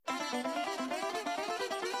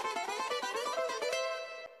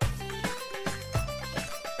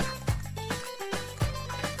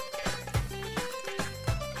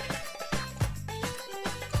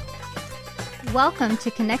Welcome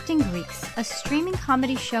to Connecting Greeks, a streaming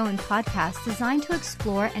comedy show and podcast designed to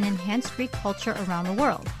explore and enhance Greek culture around the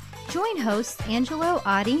world. Join hosts Angelo,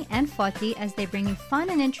 Ari, and Foti as they bring you fun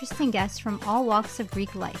and interesting guests from all walks of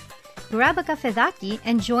Greek life. Grab a kafedaki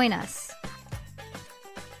and join us.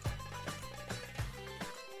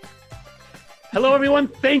 Hello, everyone.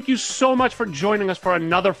 Thank you so much for joining us for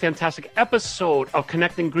another fantastic episode of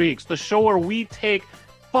Connecting Greeks, the show where we take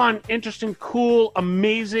fun, interesting, cool,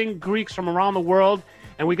 amazing Greeks from around the world,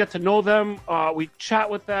 and we get to know them. We chat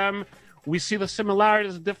with them. We see the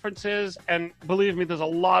similarities, differences, and believe me, there's a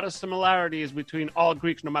lot of similarities between all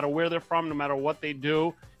Greeks, no matter where they're from, no matter what they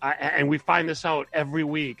do. And we find this out every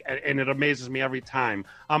week, and it amazes me every time.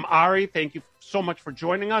 Ari, thank you so much for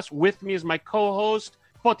joining us. With me is my co-host,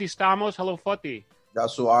 Foti Stamos. Hello, Foti.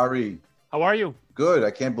 Yasu Ari. How are you? Good.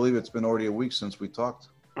 I can't believe it's been already a week since we talked.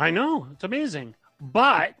 I know. It's amazing.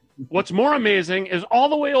 But what's more amazing is all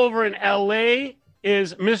the way over in L.A.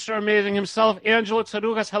 is Mr. Amazing himself, Angelo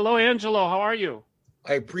Tsarougas. Hello, Angelo. How are you?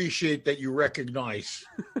 I appreciate that you recognize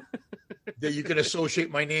that you can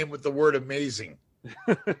associate my name with the word amazing.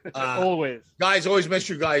 Always. Guys, always miss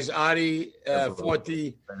you guys. Ari,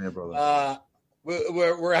 Foti.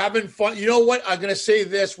 We're having fun. You know what? I'm going to say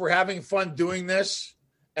this. We're having fun doing this.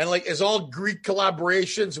 And like, it's all Greek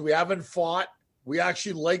collaborations. We haven't fought. We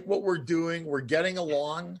actually like what we're doing. We're getting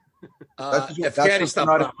along. That's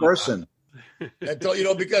not a person.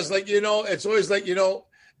 Because it's always like,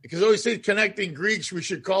 because I always say connecting Greeks, we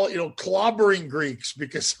should call it, clobbering Greeks,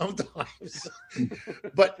 because sometimes,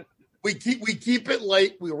 but we keep it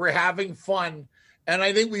light. We're having fun. And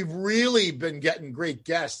I think we've really been getting great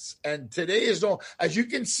guests. And today as you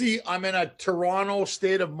can see, I'm in a Toronto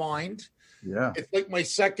state of mind. Yeah. It's like my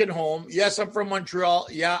second home. Yes, I'm from Montreal.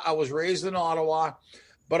 Yeah, I was raised in Ottawa,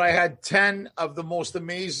 but I had 10 of the most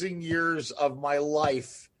amazing years of my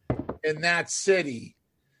life in that city.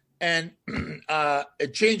 And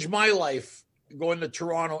it changed my life going to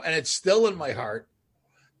Toronto, and it's still in my heart.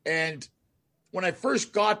 And when I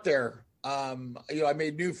first got there, I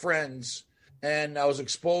made new friends, and I was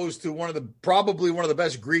exposed to probably one of the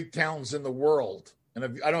best Greek towns in the world. And I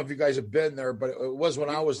don't know if you guys have been there, but it was when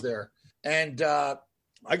I was there. And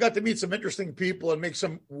I got to meet some interesting people and make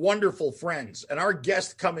some wonderful friends. And our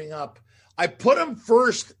guest coming up, I put him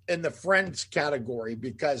first in the friends category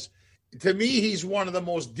because to me, he's one of the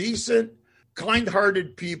most decent,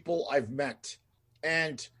 kind-hearted people I've met.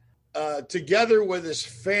 And together with his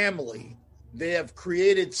family, they have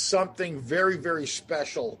created something very, very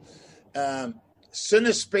special.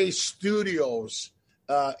 Cinespace Studios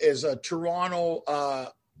is a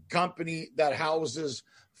Toronto company that houses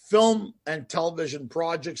film and television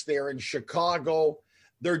projects. They're in Chicago.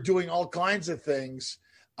 They're doing all kinds of things.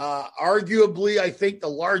 Arguably, I think the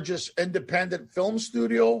largest independent film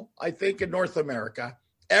studio, in North America.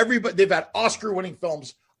 They've had Oscar-winning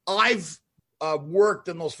films. I've worked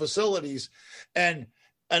in those facilities, and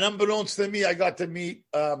unbeknownst to me, I got to meet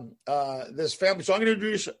this family. So I'm going to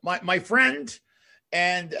introduce my friend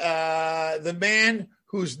and the man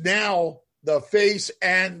who's now the face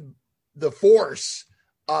and the force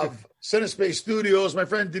of Cinespace Studios, my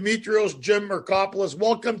friend Dimitrios Jim Merkopoulos.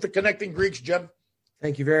 Welcome to Connecting Greeks, Jim.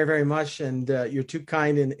 Thank you very, very much. And you're too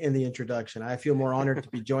kind in the introduction. I feel more honored to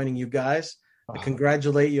be joining you guys. I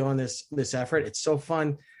congratulate you on this effort. It's so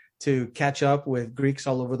fun to catch up with Greeks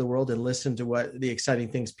all over the world and listen to what the exciting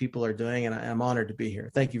things people are doing. And I'm honored to be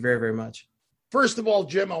here. Thank you very, very much. First of all,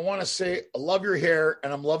 Jim, I want to say I love your hair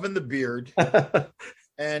and I'm loving the beard.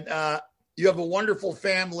 And you have a wonderful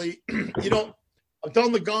family. I'm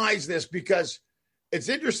telling the guys this because it's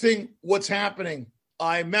interesting what's happening.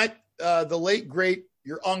 I met the late, great,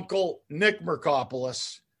 your uncle, Nick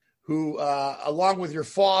Merkopoulos, who, along with your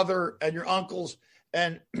father and your uncles,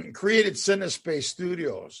 and created Cinespace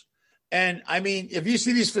Studios. And, I mean, if you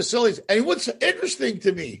see these facilities, and what's interesting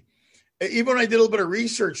to me, even when I did a little bit of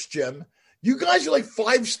research, Jim, you guys are like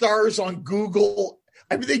 5 stars on Google.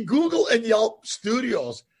 I mean, they Google and Yelp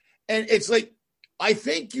studios. And it's like, I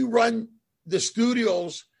think you run the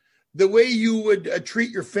studios the way you would treat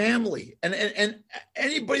your family. And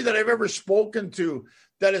anybody that I've ever spoken to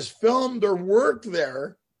that has filmed or worked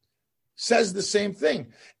there says the same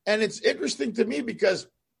thing. And it's interesting to me because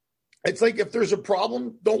it's like, if there's a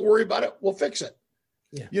problem, don't worry about it. We'll fix it.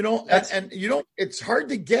 Yeah. And it's hard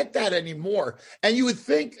to get that anymore. And you would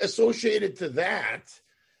think associated to that.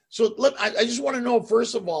 So I just want to know,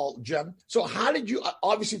 first of all, Jim, so how did you,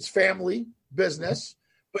 obviously it's family business,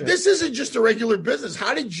 but this isn't just a regular business.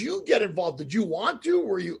 How did you get involved? Did you want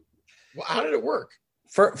to? How did it work?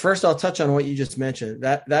 First, I'll touch on what you just mentioned.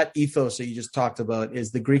 That ethos that you just talked about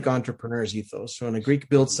is the Greek entrepreneur's ethos. So when a Greek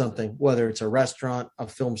builds something, whether it's a restaurant, a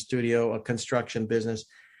film studio, a construction business,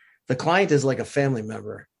 the client is like a family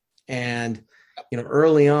member. And,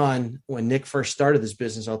 early on when Nick first started this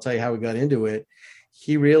business, I'll tell you how we got into it.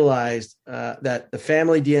 He realized that the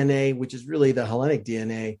family DNA, which is really the Hellenic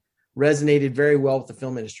DNA, resonated very well with the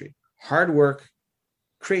film industry. Hard work,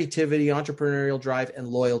 creativity, entrepreneurial drive, and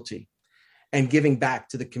loyalty, and giving back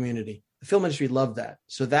to the community. The film industry loved that.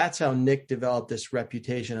 So that's how Nick developed this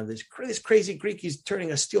reputation of this crazy Greek. He's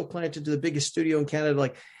turning a steel plant into the biggest studio in Canada.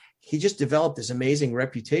 Like, he just developed this amazing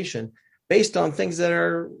reputation based on things that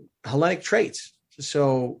are Hellenic traits.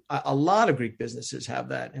 So a lot of Greek businesses have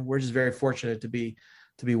that, and we're just very fortunate to be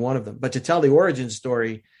one of them. But to tell the origin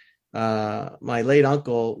story, my late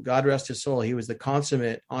uncle, God rest his soul, he was the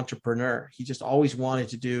consummate entrepreneur. He just always wanted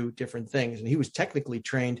to do different things, and he was technically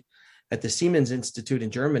trained at the Siemens Institute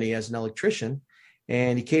in Germany as an electrician.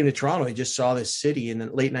 And he came to Toronto. He just saw this city in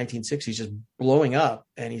the late 1960s just blowing up,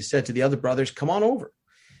 and he said to the other brothers, "Come on over."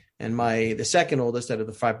 And the second oldest out of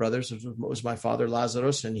the 5 brothers was my father,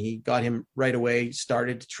 Lazarus, and he got him right away,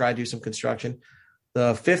 started to try to do some construction.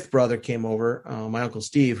 The 5th brother came over, my uncle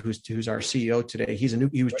Steve, who's our CEO today.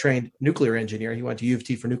 He was trained nuclear engineer. He went to U of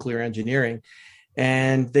T for nuclear engineering,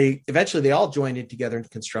 and they all joined in together in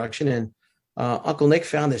construction. And Uncle Nick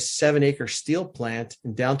found this 7-acre steel plant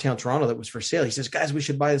in downtown Toronto that was for sale. He says, "Guys, we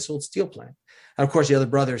should buy this old steel plant." And of course, the other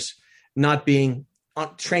brothers, not being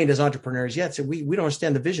trained as entrepreneurs yet, said, we don't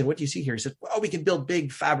understand the vision. What do you see here? He said, "Well, we can build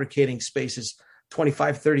big fabricating spaces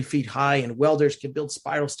 25, 30 feet high, and welders can build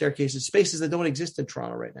spiral staircases, spaces that don't exist in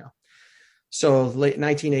Toronto right now." So late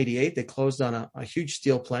 1988, they closed on a huge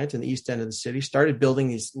steel plant in the east end of the city, started building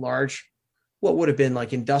these large, what would have been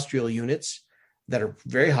like industrial units that are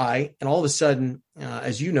very high. And all of a sudden,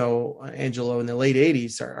 as you know, Angelo, in the late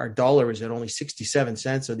 80s, our dollar was at only 67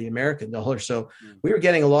 cents of the American dollar. So we were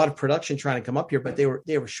getting a lot of production trying to come up here, but they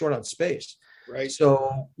were short on space. Right.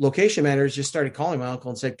 So location managers just started calling my uncle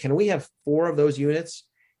and said, "Can we have 4 of those units?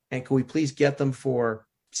 And can we please get them for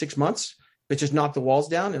 6 months?" But just knock the walls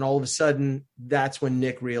down. And all of a sudden, that's when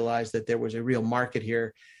Nick realized that there was a real market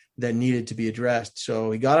here that needed to be addressed.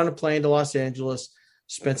 So he got on a plane to Los Angeles,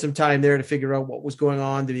 spent some time there to figure out what was going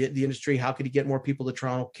on in the industry. How could he get more people to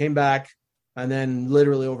Toronto? Came back, and then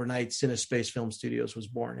literally overnight, Cinespace Film Studios was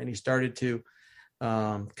born. And he started to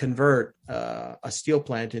convert a steel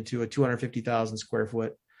plant into a 250,000 square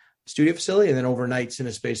foot studio facility. And then overnight,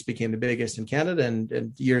 Cinespace became the biggest in Canada,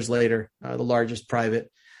 and years later, the largest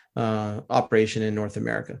private operation in North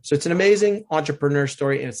America. So it's an amazing entrepreneur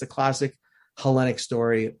story, and it's a classic Hellenic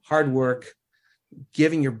story. Hard work,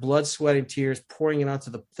 giving your blood, sweat, and tears, pouring it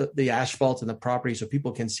onto the asphalt and the property so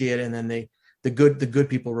people can see it, and then the good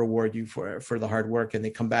people reward you for the hard work, and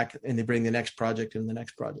they come back and they bring the next project and the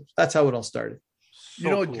next project. That's how it all started.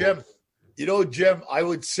 So cool. Jim, I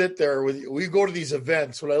would sit there with you. We go to these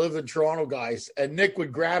events when I lived in Toronto, guys, and Nick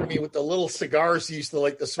would grab me with the little cigars he used to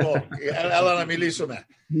like to smoke.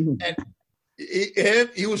 And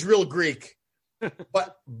he was real Greek,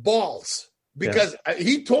 but balls, because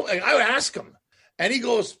he told me, I would ask him, and he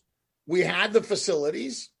goes, "We had the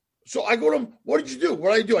facilities." So I go to him, "What did you do?"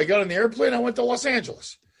 "What did I do? I got on the airplane. I went to Los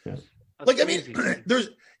Angeles." Yeah.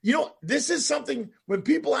 This is something when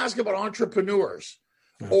people ask about entrepreneurs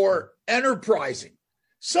or enterprising,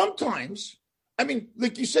 sometimes,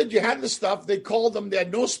 like you said, you had the stuff, they called them, they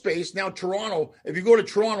had no space. Now Toronto, if you go to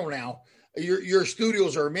Toronto now, your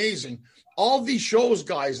studios are amazing. All these shows,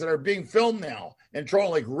 guys, that are being filmed now in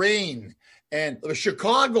Toronto, like Rain and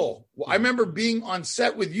Chicago. I remember being on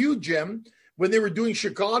set with you, Jim, when they were doing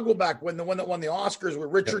Chicago back when the one that won the Oscars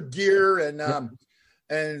with Richard Gere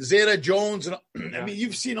and Zeta Jones. And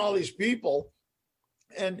you've seen all these people.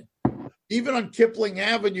 And even on Kipling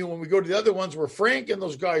Avenue, when we go to the other ones where Frank and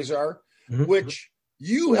those guys are, which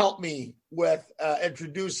you helped me with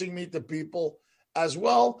introducing me to people as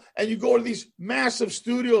well. And you go to these massive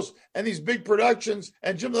studios and these big productions,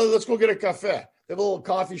 and Jim, let's go get a cafe. They have a little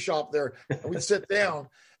coffee shop there, and we'd sit down.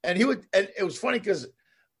 And and it was funny because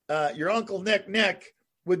your uncle Nick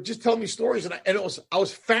would just tell me stories, and I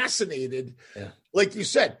was fascinated. Yeah. Like you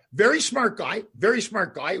said, very smart guy.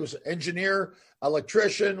 He was an engineer,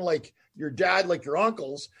 electrician, like your dad, like your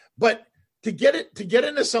uncles. But to get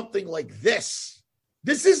into something like this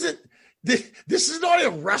is not a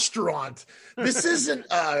restaurant. This isn't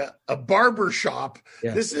a barber shop.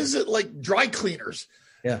 Yeah. This isn't like dry cleaners.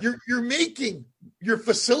 Yeah. You're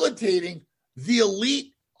facilitating the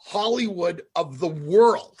elite Hollywood of the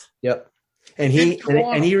world. Yep. And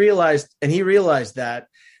he realized that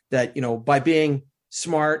by being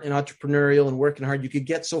smart and entrepreneurial and working hard, you could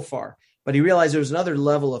get so far. But he realized there was another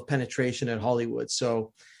level of penetration at Hollywood.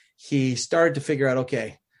 So he started to figure out,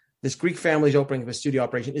 okay, this Greek family is opening up a studio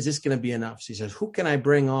operation. Is this going to be enough? So he says, who can I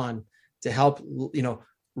bring on to help,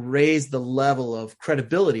 raise the level of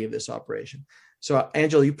credibility of this operation? So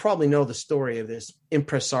Angelo, you probably know the story of this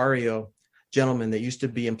impresario gentleman that used to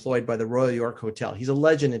be employed by the Royal York Hotel. He's a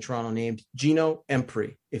legend in Toronto named Gino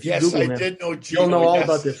Empri. If you Google him, did know Gino. You'll know all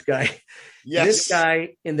about this guy. Yes. This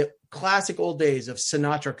guy, in the classic old days of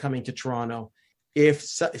Sinatra coming to Toronto, if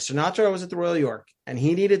Sinatra was at the Royal York and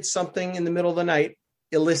he needed something in the middle of the night,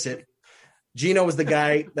 illicit, Gino was the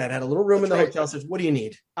guy that had a little room in the hotel, says, what do you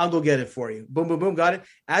need? I'll go get it for you. Boom, boom, boom, got it.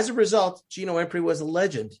 As a result, Gino Empri was a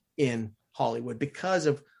legend in Hollywood because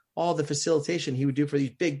of all the facilitation he would do for these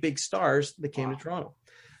big, big stars that came to Toronto.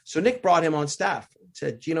 So Nick brought him on staff,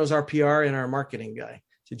 said, Gino's our PR and our marketing guy.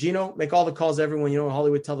 So Gino, make all the calls to everyone you know in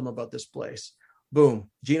Hollywood, tell them about this place. Boom.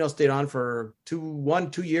 Gino stayed on for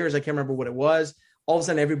 2 years. I can't remember what it was. All of a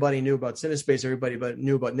sudden, everybody knew about Cinespace. Everybody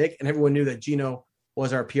knew about Nick, and everyone knew that Gino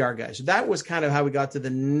was our PR guy. So that was kind of how we got to the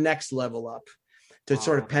next level up to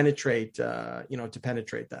sort of penetrate,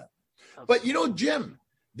 that. But, Jim,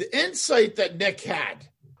 the insight that Nick had,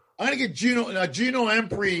 I'm going to get Gino. Now, Gino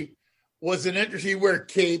Empri was an interesting. He wore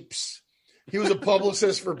capes. He was a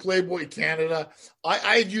publicist for Playboy Canada.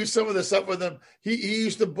 I used some of the stuff with him. He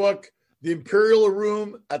used to book the Imperial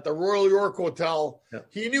Room at the Royal York Hotel. Yeah.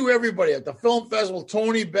 He knew everybody at the film festival,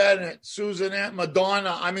 Tony Bennett, Susan Ant,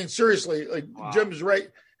 Madonna. I mean, seriously, Jim's right.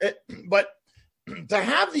 But to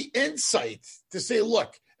have the insight to say,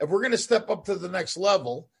 look, if we're going to step up to the next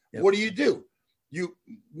level, what do? You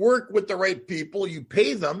work with the right people, you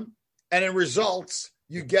pay them, and in results,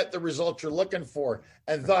 you get the results you're looking for.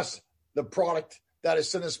 And thus, the product that is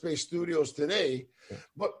Cinespace Studios today.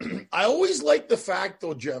 But I always like the fact,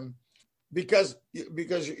 though, Jim, because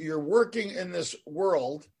you're working in this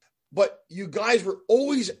world, but you guys were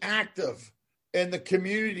always active in the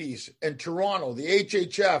communities in Toronto, the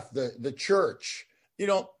HHF, the church,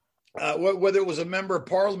 whether it was a member of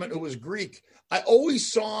parliament who was Greek. I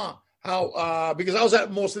always saw how, because I was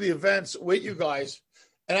at most of the events with you guys,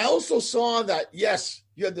 and I also saw that, yes,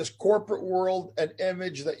 you had this corporate world and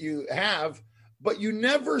image that you have, but you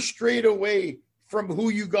never strayed away from who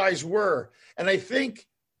you guys were. And I think,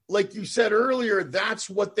 like you said earlier, that's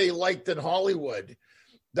what they liked in Hollywood,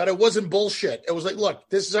 that it wasn't bullshit. It was like, look,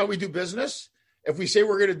 this is how we do business. If we say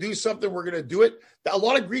we're going to do something, we're going to do it. A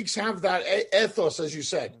lot of Greeks have that ethos, as you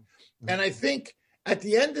said. And I think at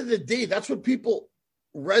the end of the day, that's what people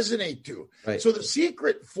resonate to. Right. So the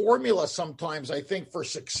secret formula sometimes, I think, for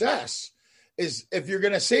success is if you're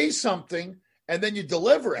going to say something and then you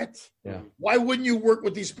deliver it, why wouldn't you work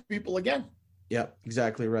with these people again? Yeah,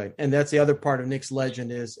 exactly right. And that's the other part of Nick's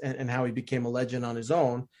legend is, and how he became a legend on his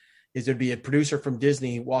own, is there'd be a producer from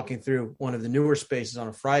Disney walking through one of the newer spaces on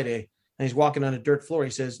a Friday, and he's walking on a dirt floor. He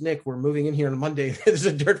says, Nick, we're moving in here on Monday. There's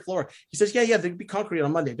a dirt floor. He says, yeah, there'd be concrete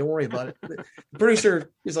on Monday. Don't worry about it. The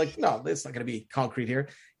producer is like, no, it's not going to be concrete here.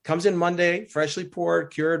 Comes in Monday, freshly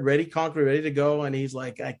poured, cured, ready, concrete, ready to go. And he's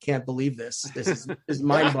like, I can't believe this. This is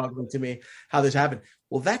mind-boggling to me how this happened.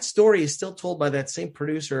 Well, that story is still told by that same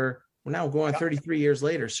producer. We're now going 33 years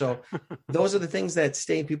later. So those are the things that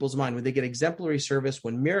stay in people's mind when they get exemplary service,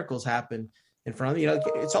 when miracles happen in front of them.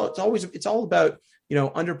 It's all about,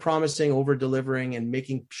 under promising, over delivering, and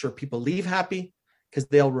making sure people leave happy, because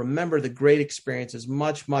they'll remember the great experiences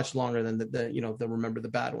much, much longer than they'll remember the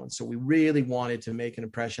bad ones. So we really wanted to make an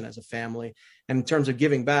impression as a family. And in terms of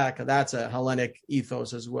giving back, that's a Hellenic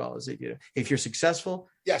ethos as well. As if you're successful,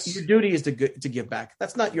 yes, your duty is to give back.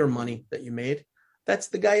 That's not your money that you made. That's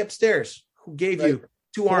the guy upstairs who gave you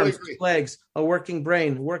 2 arms, 2 legs, a working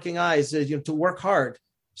brain, working eyes, to work hard.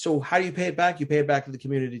 So how do you pay it back? You pay it back to the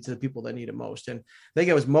community, to the people that need it most. And I think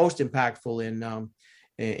it was most impactful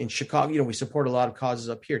in Chicago. We support a lot of causes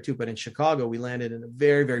up here too, but in Chicago, we landed in a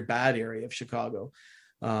very, very bad area of Chicago,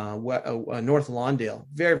 North Lawndale,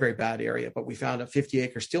 very, very bad area. But we found a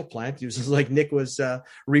 50-acre steel plant. It was like Nick was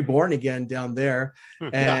reborn again down there,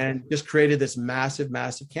 and just created this massive,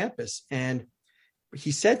 massive campus. And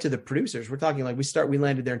he said to the producers, we're talking like we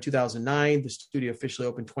landed there in 2009. The studio officially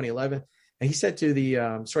opened 2011. And he said to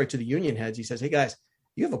the union heads, he says, hey guys,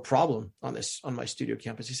 you have a problem on my studio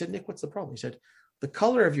campus. He said, Nick, what's the problem? He said, the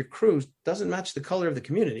color of your crews doesn't match the color of the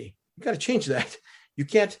community. You got to change that. You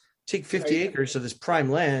can't take 50 acres of this prime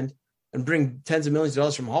land and bring tens of millions of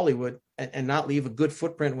dollars from Hollywood and not leave a good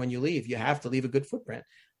footprint when you leave. You have to leave a good footprint.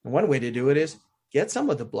 And one way to do it is get some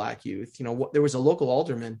of the black youth. There was a local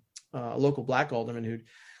alderman, a local black alderman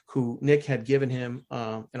who Nick had given him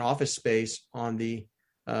an office space on the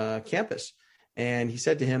campus. And he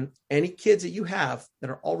said to him, any kids that you have that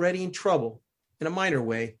are already in trouble in a minor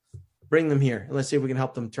way, bring them here and let's see if we can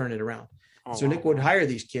help them turn it around. So Nick would hire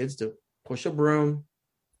these kids to push a broom,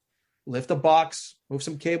 lift a box, move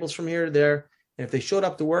some cables from here to there. And if they showed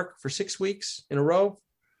up to work for 6 weeks in a row,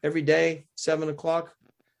 every day, 7 o'clock,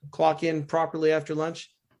 clock in properly after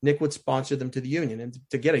lunch, Nick would sponsor them to the union. And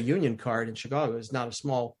to get a union card in Chicago is not a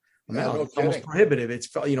small amount. No, it's almost prohibitive. It's,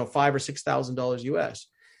 $5,000 or $6,000 US.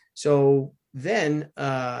 So then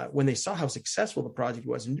when they saw how successful the project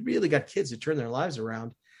was and really got kids to turn their lives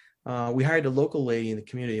around, we hired a local lady in the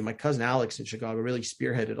community. My cousin Alex in Chicago really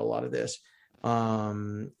spearheaded a lot of this,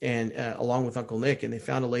 and along with Uncle Nick. And they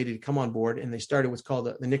found a lady to come on board, and they started what's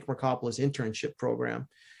called the Nick Markopoulos internship program,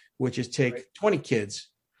 which is take 20 kids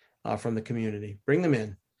from the community, bring them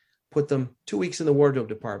in, put them 2 weeks in the wardrobe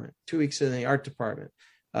department, 2 weeks in the art department,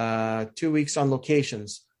 2 weeks on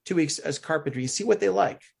locations, 2 weeks as carpentry, see what they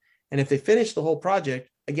like. And if they finish the whole project,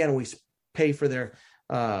 again, we pay for their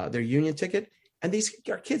union ticket. And these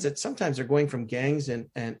are kids that sometimes are going from gangs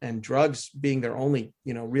and drugs being their only,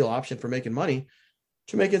 real option for making money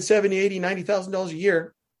to making $70,000, $80,000, $90,000 a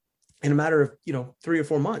year in a matter of, 3 or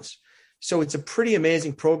 4 months. So it's a pretty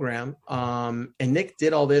amazing program. And Nick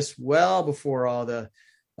did all this well before all the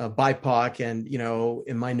BIPOC and,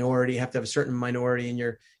 in minority, you have to have a certain minority in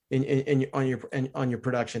your on your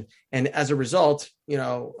production. And as a result,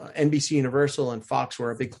 NBC Universal and Fox were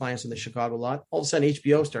our big clients in the Chicago lot. All of a sudden,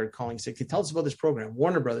 HBO started calling, saying, tell us about this program.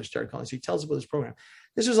 Warner Brothers started calling, saying, tell us about this program.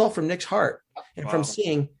 This was all from Nick's heart and from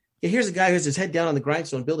seeing, here's a guy who has his head down on the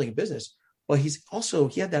grindstone building a business. Well,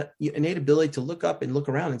 he had that innate ability to look up and look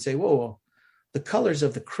around and say, whoa, the colors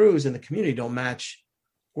of the crews and the community don't match.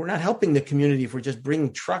 We're not helping the community if we're just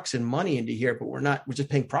bringing trucks and money into here, but we're just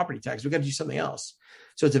paying property tax. We've got to do something else.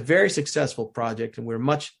 So it's a very successful project, and we're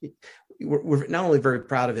not only very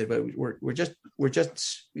proud of it, but we're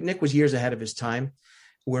just Nick was years ahead of his time.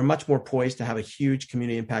 We're much more poised to have a huge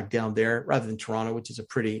community impact down there rather than Toronto, which is a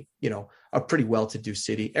pretty well-to-do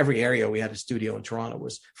city. Every area we had a studio in Toronto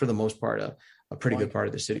was, for the most part, a pretty good part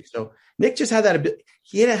of the city. So Nick just had that.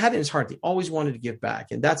 He had it in his heart. He always wanted to give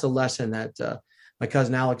back, and that's a lesson that my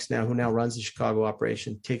cousin Alex, who now runs the Chicago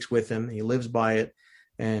operation, takes with him. He lives by it,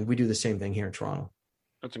 and we do the same thing here in Toronto.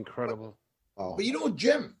 That's incredible. But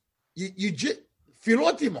Jim, you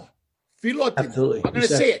filotimo. Absolutely. I'm going to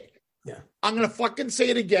say it. Yeah. I'm going to fucking say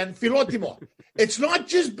it again. Filotimo. It's not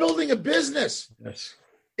just building a business. Yes.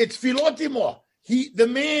 It's filotimo. The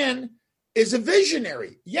man is a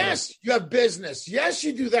visionary. Yes, you have business. Yes,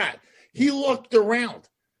 you do that. He looked around.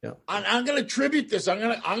 Yeah. I'm going to tribute this. I'm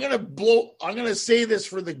going to say this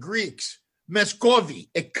for the Greeks. Mescovi.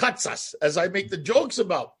 It cuts us, as I make the jokes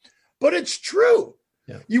about. But it's true.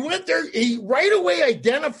 Yeah. You went there. He right away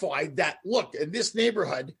identified that, look, in this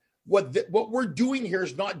neighborhood, what we're doing here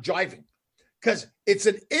is not jiving, because it's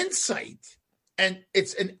an insight, and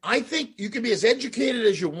I think you can be as educated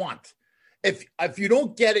as you want. If you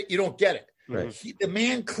don't get it, you don't get it. Right. The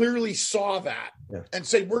man clearly saw that and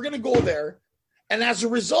said, we're going to go there. And as a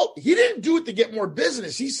result, he didn't do it to get more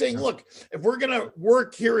business. He's saying, look, if we're going to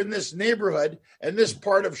work here in this neighborhood and this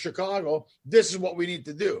part of Chicago, this is what we need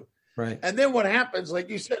to do. Right. And then what happens, like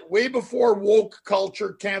you said, way before woke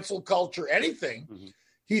culture, cancel culture, anything,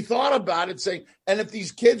 he thought about it saying, and if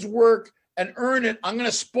these kids work and earn it, I'm going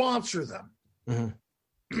to sponsor them. Mm-hmm.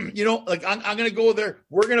 I'm going to go there.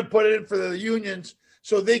 We're going to put it in for the unions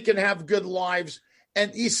so they can have good lives.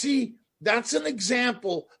 And you see, that's an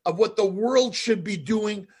example of what the world should be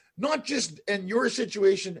doing, not just in your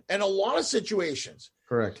situation, and a lot of situations.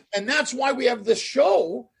 Correct. And that's why we have this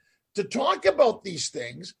show to talk about these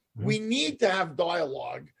things. Mm-hmm. We need to have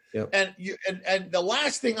dialogue. Yep. And the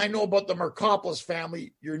last thing I know about the Markopoulos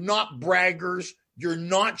family, you're not braggers, you're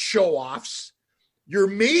not show-offs, you're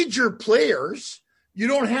major players. You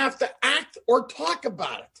don't have to act or talk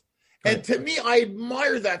about it. Right. And to me, I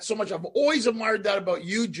admire that so much. I've always admired that about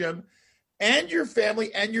you, Jim, and your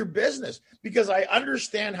family and your business, because I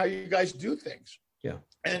understand how you guys do things. Yeah.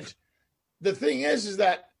 And the thing is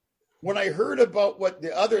that when I heard about what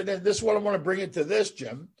then this is what I want to bring into this,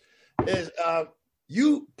 Jim, is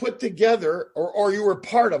you put together, or you were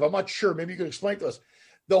part of, I'm not sure, maybe you could explain to us,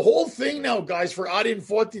 the whole thing now, guys, for Adi and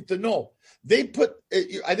Foti to know. They put,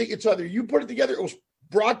 I think it's either you put it together, it was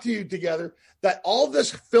brought to you together, that all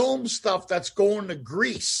this film stuff that's going to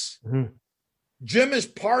Greece, Jim is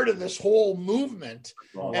part of this whole movement.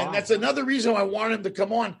 Oh, and that's another reason I wanted him to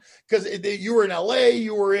come on, because you were in LA,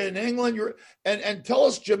 you were in England, and tell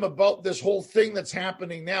us, Jim, about this whole thing that's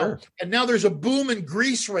happening now. Sure. And now there's a boom in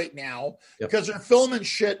Greece right now because they're filming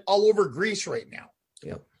shit all over Greece right now.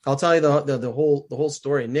 Yep. I'll tell you the whole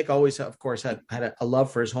story. Nick always, of course, had a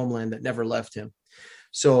love for his homeland that never left him.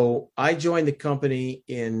 So I joined the company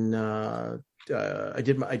in. I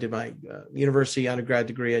did my university undergrad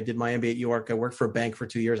degree. I did my MBA at York. I worked for a bank for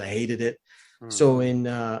 2 years. I hated it. So in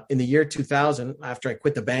the year 2000, after I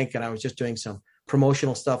quit the bank and I was just doing some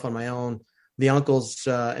promotional stuff on my own, the uncles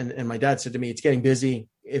and my dad said to me, "It's getting busy.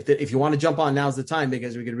 If you want to jump on, now's the time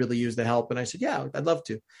because we could really use the help." And I said, "Yeah, I'd love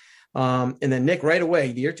to." And then Nick, right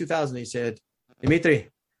away, the year 2000, he said, "Dimitri,"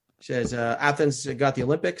 he says, "Athens got the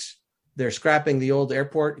Olympics. They're scrapping the old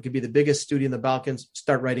airport. It could be the biggest studio in the Balkans.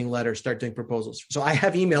 Start writing letters, start doing proposals." So I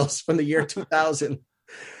have emails from the year 2000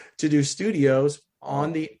 to do studios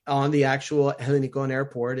on the actual Hellinikon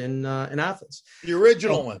airport in Athens. The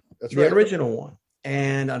original one. That's right. The original one.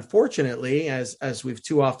 And unfortunately, as we've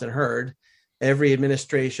too often heard, every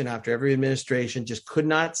administration after every administration just could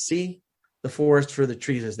not see the forest for the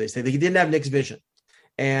trees, as they say. They didn't have Nick's vision.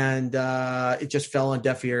 And it just fell on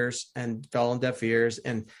deaf ears. And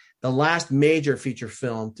the last major feature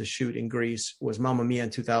film to shoot in Greece was Mamma Mia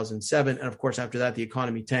in 2007. And of course, after that, the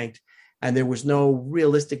economy tanked. And there was no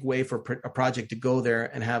realistic way for a project to go there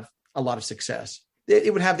and have a lot of success.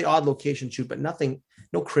 It would have the odd location shoot, but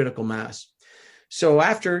no critical mass. So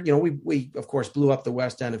after, we of course blew up the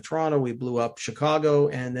west end of Toronto. We blew up Chicago.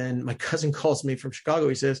 And then my cousin calls me from Chicago.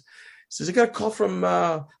 He says, I got a call from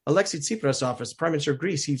Alexis Tsipras' office, Prime Minister of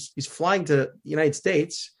Greece. He's flying to the United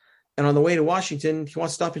States. And on the way to Washington, he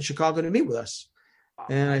wants to stop in Chicago to meet with us.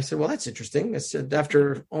 And I said, well, that's interesting. I said,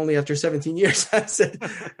 after 17 years, I said,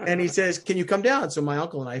 and he says, can you come down? So my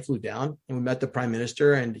uncle and I flew down and we met the prime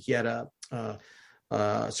minister, and he had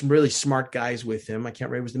some really smart guys with him. I can't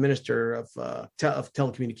remember, he was the minister of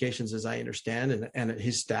telecommunications, as I understand, and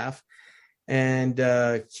his staff. And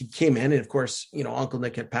he came in, and of course, Uncle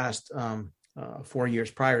Nick had passed 4 years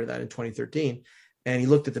prior to that in 2013. And he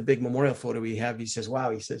looked at the big memorial photo we have. He says, wow,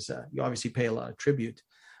 he says, you obviously pay a lot of tribute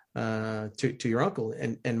to your uncle.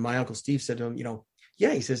 And my uncle Steve said to him,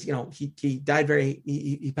 yeah, he says, he died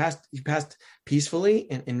he passed peacefully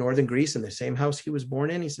in northern Greece in the same house he was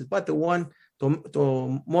born in. He says, but the one, he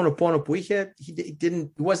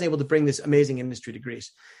wasn't able to bring this amazing industry to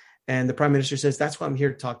Greece. And the prime minister says, that's what I'm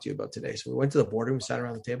here to talk to you about today. So we went to the boardroom, we sat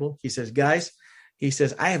around the table. He says, guys,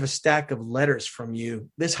 I have a stack of letters from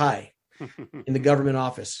you this high in the government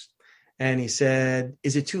office. And he said,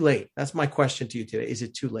 is it too late? That's my question to you today. Is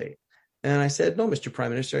it too late? And I said, no, Mr.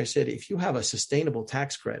 Prime Minister. I said, if you have a sustainable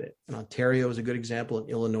tax credit, and Ontario is a good example, and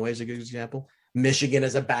Illinois is a good example, Michigan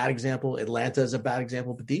is a bad example, Atlanta is a bad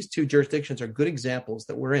example, but these two jurisdictions are good examples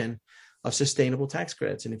that we're in of sustainable tax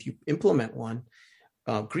credits. And if you implement one,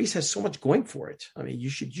 Greece has so much going for it. I mean, you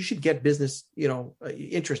should get business,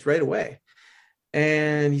 interest right away.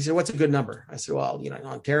 And he said, what's a good number? I said, well, in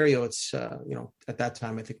Ontario, it's, at that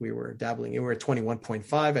time, I think we were dabbling. We were at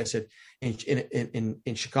 21.5. I said,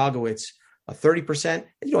 in Chicago, it's a 30%,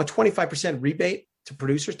 a 25% rebate to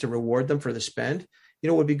producers to reward them for the spend,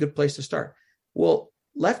 would be a good place to start. Well,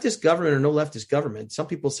 leftist government or no leftist government, some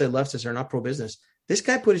people say leftists are not pro-business. This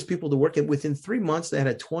guy put his people to work, and within 3 months, they had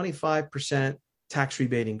a 25% tax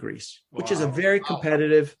rebate in Greece, which is a very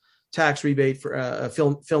competitive tax rebate for a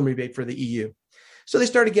film rebate for the EU. So they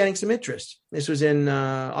started getting some interest. This was in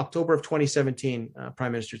October of 2017,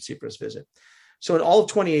 Prime Minister Tsipras' visit. So in all of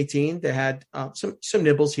 2018, they had some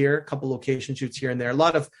nibbles here, a couple location shoots here and there. A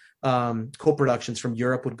lot of co-productions from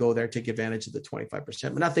Europe would go there, take advantage of the 25%,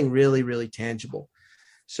 but nothing really, really tangible.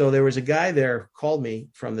 So there was a guy there called me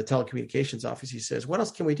from the telecommunications office. He says, what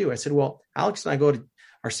else can we do? I said, well, Alex and I go to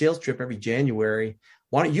our sales trip every January.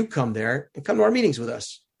 Why don't you come there and come to our meetings with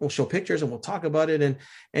us? We'll show pictures and we'll talk about it.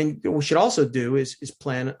 And what we should also do is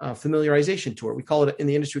plan a familiarization tour. We call it, in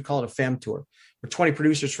the industry, we call it a FAM tour, where 20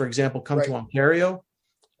 producers, for example, come to Ontario.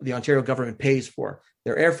 The Ontario government pays for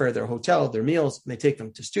their airfare, their hotel, their meals, and they take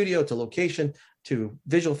them to studio, to location, to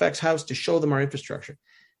visual effects house to show them our infrastructure.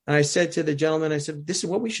 And I said to the gentleman, I said, this is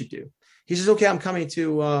what we should do. He says, okay, I'm coming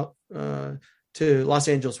to Los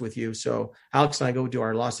Angeles with you. So Alex and I go do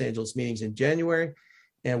our Los Angeles meetings in January.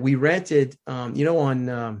 And we rented, in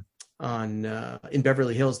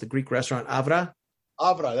Beverly Hills, the Greek restaurant Avra.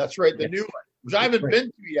 Avra, that's right, the new one, which I haven't been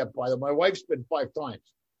to yet. By the way, my wife's been 5 times.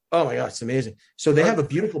 Oh my God, it's amazing. So they have a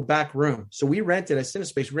beautiful back room. So we rented a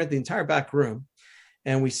CineSpace. We rented the entire back room,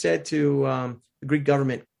 and we said to the Greek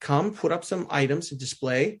government, "Come, put up some items and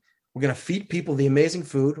display. We're going to feed people the amazing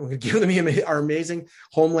food. We're going to give them our amazing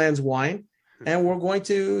Homelands wine." And we're going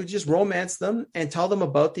to just romance them and tell them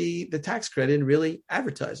about the tax credit and really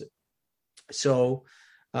advertise it. So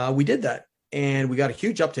we did that. And we got a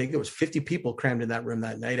huge uptake. There was 50 people crammed in that room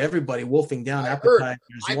that night. Everybody wolfing down appetizers,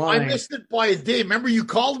 wine. I missed it by a day. Remember, you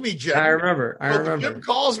called me, Jim. I remember. Jim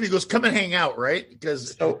calls me, goes, "Come and hang out," right?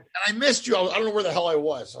 Because and I missed you. I don't know where the hell I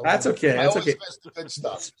was. That's okay. I always missed the good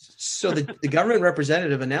stuff. So the government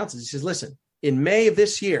representative announces, he says, "Listen, in May of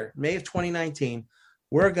this year, May of 2019,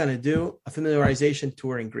 we're going to do a familiarization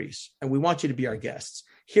tour in Greece, and we want you to be our guests.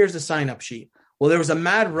 Here's the sign-up sheet." Well, there was a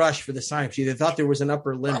mad rush for the sign-up sheet. They thought there was an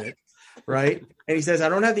upper limit. Right. And he says, "I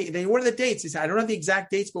don't have what are the dates?" He said, "I don't have the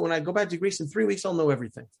exact dates, but when I go back to Greece in 3 weeks, I'll know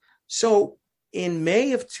everything." So in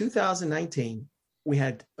May of 2019, we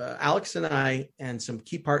had Alex and I and some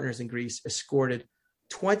key partners in Greece escorted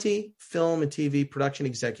 20 film and TV production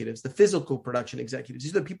executives, the physical production executives.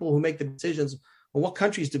 These are the people who make the decisions on what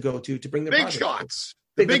countries to go to bring their big projects. Shots.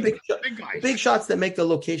 Big guys. Big shots that make the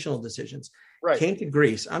locational decisions. Right. Came to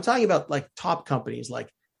Greece. I'm talking about like top companies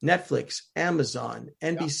like Netflix, Amazon,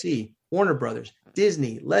 NBC, Warner Brothers,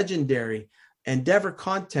 Disney, Legendary, Endeavor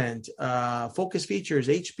Content, Focus Features,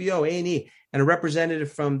 HBO, A&E, and a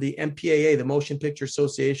representative from the MPAA, the Motion Picture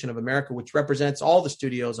Association of America, which represents all the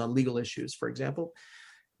studios on legal issues, for example.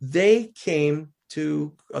 They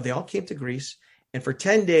all came to Greece, and for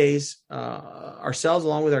 10 days, ourselves,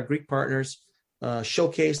 along with our Greek partners,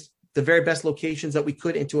 showcased the very best locations that we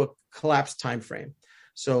could into a collapsed time frame.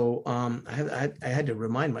 So I had to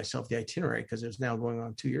remind myself the itinerary because it was now going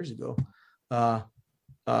on 2 years ago.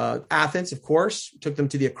 Athens, of course, took them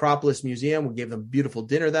to the Acropolis Museum. We gave them a beautiful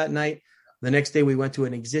dinner that night. The next day, we went to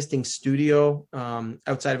an existing studio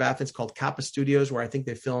outside of Athens called Kappa Studios, where I think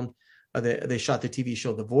they filmed, they shot the TV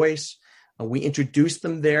show The Voice. We introduced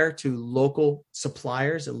them there to local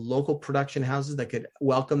suppliers and local production houses that could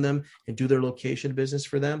welcome them and do their location business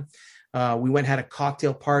for them. We went and had a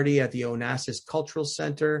cocktail party at the Onassis Cultural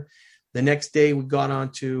Center. The next day, we got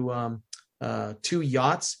on to 2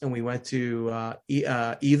 yachts, and we went to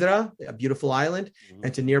Hydra, a beautiful island,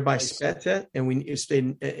 and to nearby Spetses, and we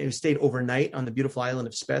stayed overnight on the beautiful island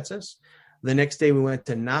of Spetses. The next day, we went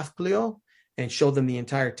to Nafplio and showed them the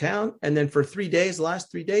entire town. And then for 3 days, the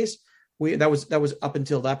last 3 days, that was up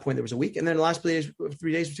until that point, there was a week. And then the last 3 days,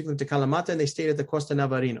 we took them to Kalamata, and they stayed at the Costa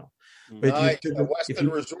Navarino. Nice, the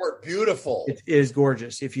Westin Resort, beautiful. It is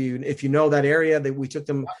gorgeous. If you know that area, we took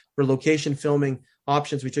them for location filming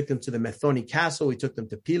options. We took them to the Methoni Castle. We took them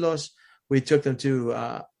to Pylos. We took them to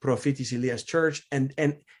Prophetis Elias Church, and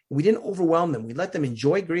we didn't overwhelm them. We let them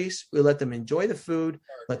enjoy Greece. We let them enjoy the food,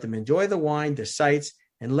 let them enjoy the wine, the sights,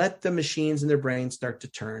 and let the machines in their brains start to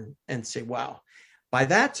turn and say, "Wow." By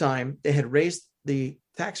that time, they had raised the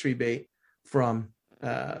tax rebate from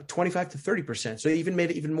 25 to 30%. So they even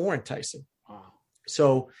made it even more enticing. Wow.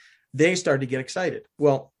 So they started to get excited.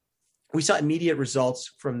 Well, we saw immediate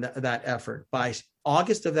results from that effort. By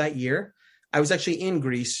August of that year, I was actually in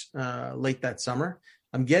Greece late that summer.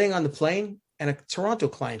 I'm getting on the plane, and a Toronto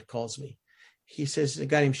client calls me. He says, a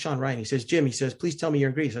guy named Sean Ryan, he says, "Jim," he says, "please tell me you're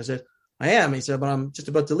in Greece." I said, "I am." He said, "But I'm just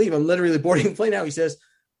about to leave. I'm literally boarding the plane now." He says,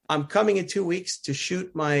 "I'm coming in 2 weeks to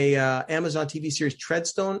shoot my Amazon TV series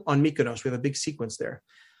Treadstone on Mykonos. We have a big sequence there."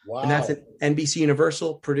 Wow. And that's an NBC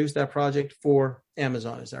Universal produced that project for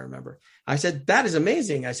Amazon, as I remember. I said, "That is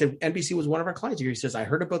amazing." I said, "NBC was one of our clients here." He says, "I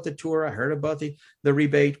heard about the tour. I heard about the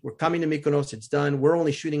rebate. We're coming to Mykonos. It's done. We're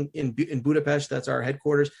only shooting in Budapest. That's our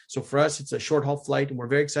headquarters. So for us, it's a short haul flight, and we're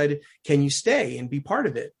very excited. Can you stay and be part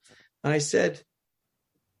of it?" And I said,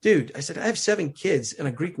 "Dude," I said, "I have 7 kids and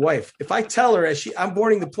a Greek wife. If I tell her I'm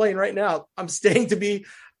boarding the plane right now, I'm staying to be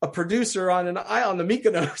a producer on the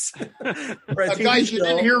Mykonos." Guys, you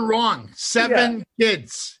didn't hear wrong. 7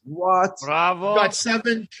 kids. What? Bravo. Got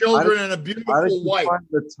 7 children and a beautiful wife. Find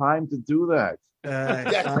the time to do that.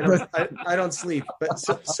 I don't sleep. But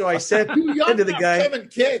so I said to the guy, 7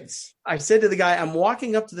 kids. I said to the guy, "I'm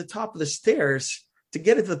walking up to the top of the stairs to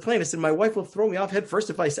get into the plane." I said, "My wife will throw me off head first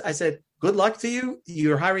if I said, good luck to you.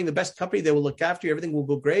 You're hiring the best company. They will look after you. Everything will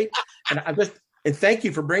go great. And thank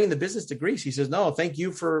you for bringing the business to Greece." He says, "No, thank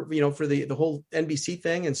you for the whole NBC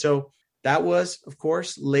thing." And so that was, of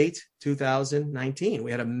course, late 2019. We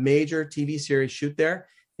had a major TV series shoot there.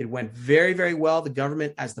 It went very, very well. The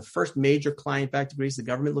government, as the first major client back to Greece, the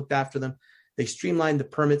government looked after them. They streamlined the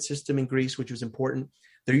permit system in Greece, which was important.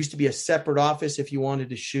 There used to be a separate office if you wanted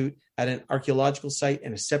to shoot at an archaeological site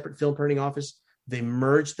and a separate film permitting office. They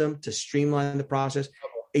merged them to streamline the process.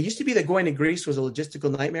 It used to be that going to Greece was a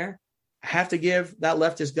logistical nightmare. I have to give that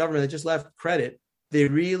leftist government that just left credit. They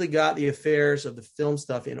really got the affairs of the film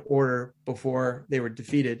stuff in order before they were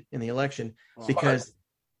defeated in the election, because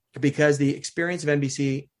the experience of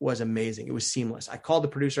NBC was amazing. It was seamless. I called the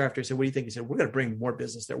producer after. I said, "What do you think?" He said, "We're going to bring more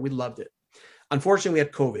business there." We loved it. Unfortunately, we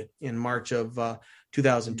had COVID in March of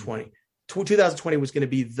 2020. 2020 was going to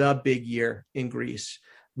be the big year in Greece.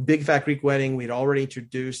 Big Fat Greek Wedding. We'd already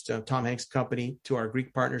introduced Tom Hanks' company to our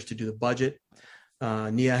Greek partners to do the budget.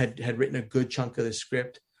 Nia had written a good chunk of the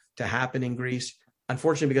script to happen in Greece.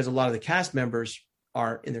 Unfortunately, because a lot of the cast members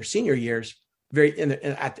are in their senior years,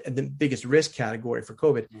 at the biggest risk category for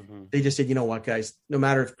COVID, they just said, you know what, guys, no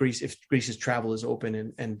matter if Greece's travel is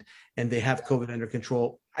open and they have COVID under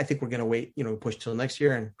control, I think we're going to wait, push till next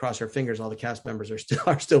year and cross our fingers. All the cast members are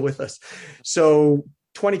still with us. So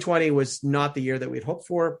 2020 was not the year that we'd hoped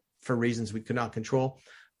for reasons we could not control.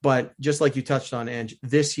 But just like you touched on, Ange,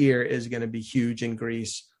 this year is going to be huge in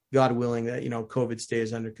Greece, God willing that, COVID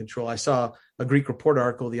stays under control. I saw a Greek Report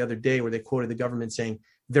article the other day where they quoted the government saying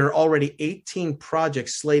there are already 18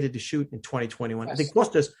 projects slated to shoot in 2021. Yes. I think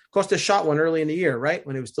Kostas shot one early in the year, right?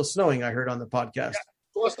 When it was still snowing, I heard on the podcast. Yeah,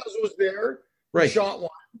 Kostas was there. Right. He shot one.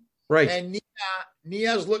 Right. And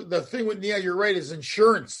Nia's the thing with Nia, you're right, is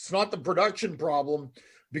insurance. It's not the production problem.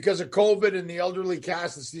 Because of COVID and the elderly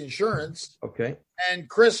cast, it's the insurance. Okay. And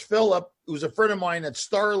Chris Phillip, who's a friend of mine at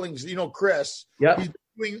Starlings, Chris. Yeah. He's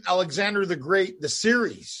doing Alexander the Great, the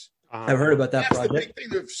series. I've heard about that project. The big thing.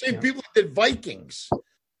 The same people that did Vikings.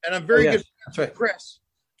 And I'm very good friends with Chris.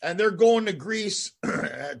 And they're going to Greece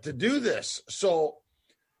to do this. So,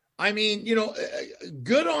 I mean,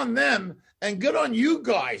 good on them and good on you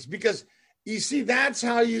guys. Because, you see, that's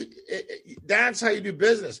how you do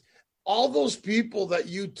business. All those people that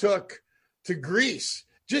you took to Greece,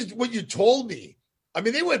 just what you told me. I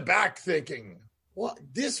mean, they went back thinking, "What?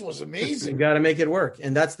 This was amazing." You got to make it work,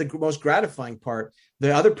 and that's the most gratifying part.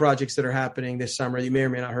 The other projects that are happening this summer, you may or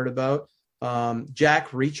may not heard about. Jack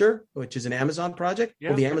Reacher, which is an Amazon project. Yeah.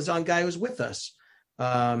 Well, the Amazon guy was with us.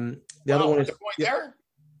 The other one is there.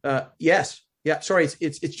 Yes. Yeah, sorry,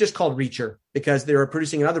 it's just called Reacher because they're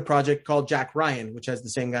producing another project called Jack Ryan, which has the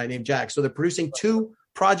same guy named Jack. So they're producing two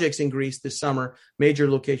projects in Greece this summer,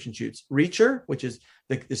 major location shoots. Reacher, which is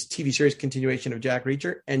this TV series continuation of Jack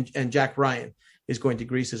Reacher, and Jack Ryan is going to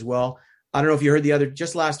Greece as well. I don't know if you heard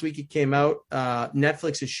just last week it came out.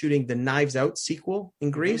 Netflix is shooting the Knives Out sequel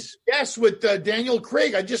in Greece. Yes, with Daniel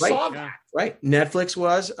Craig. I just saw that. Right. Netflix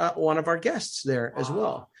was one of our guests there as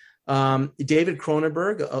well. David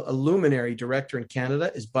Cronenberg, a luminary director in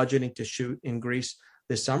Canada, is budgeting to shoot in Greece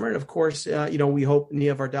this summer. And of course, we hope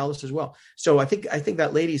Nia Vardalos as well. So I think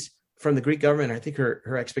that lady's from the Greek government. I think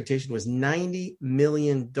her expectation was $90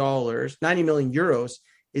 million, 90 million euros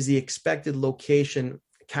is the expected location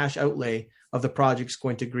cash outlay of the projects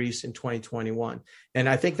going to Greece in 2021. And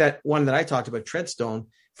I think that one that I talked about, Treadstone,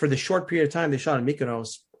 for the short period of time they shot in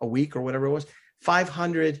Mykonos, a week or whatever it was,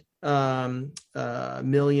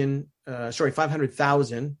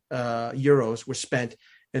 500,000 euros were spent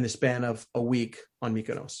in the span of a week on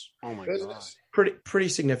Mykonos. Oh my goodness. Pretty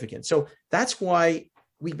significant. So that's why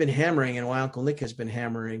we've been hammering, and why Uncle Nick has been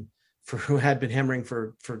hammering for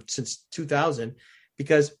since 2000,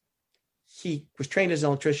 because he was trained as an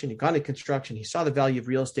electrician. He got into construction. He saw the value of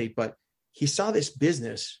real estate, but he saw this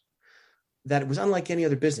business that it was unlike any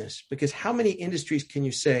other business. Because how many industries can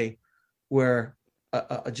you say where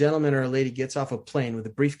a gentleman or a lady gets off a plane with a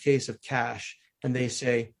briefcase of cash and they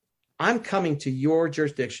say, I'm coming to your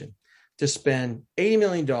jurisdiction to spend $80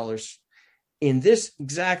 million in this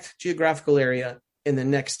exact geographical area in the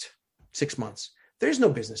next 6 months? There's no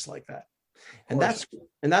business like that. And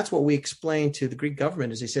that's what we explained to the Greek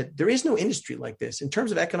government, is they said, there is no industry like this. In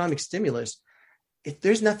terms of economic stimulus,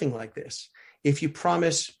 there's nothing like this. If you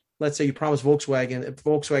promise, let's say you promise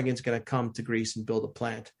Volkswagen's going to come to Greece and build a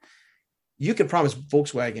plant, you can promise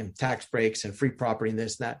Volkswagen tax breaks and free property and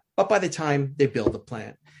this and that. But by the time they build the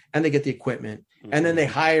plant and they get the equipment and then they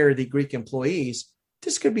hire the Greek employees,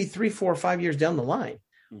 this could be 3, 4, 5 years down the line.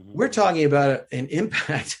 We're talking about an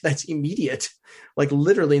impact that's immediate, like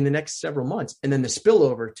literally in the next several months. And then the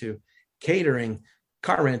spillover to catering,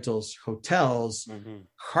 car rentals, hotels,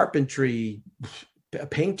 carpentry,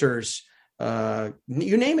 painters,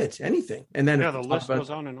 you name it, anything. And then the list goes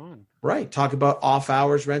on and on. Right. Talk about off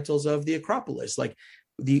hours rentals of the Acropolis. Like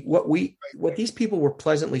what these people were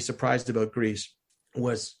pleasantly surprised about Greece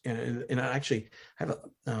was, and I actually have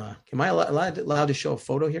am I allowed to show a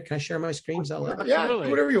photo here? Can I share my screen? Yeah,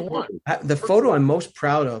 whatever you want. The photo I'm most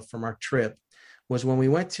proud of from our trip was when we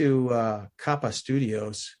went to Kappa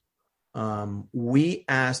Studios. We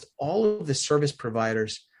asked all of the service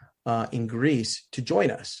providers in Greece to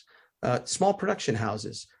join us, small production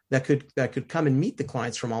houses that could come and meet the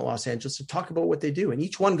clients from Los Angeles and talk about what they do. And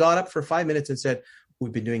each one got up for 5 minutes and said,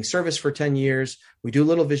 we've been doing service for 10 years. We do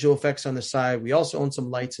little visual effects on the side. We also own some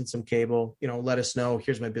lights and some cable. Let us know.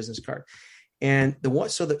 Here's my business card. And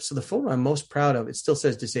so the photo I'm most proud of, it still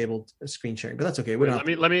says disabled screen sharing, but that's okay. Let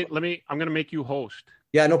me. I'm going to make you host.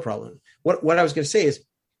 Yeah, no problem. What I was going to say is,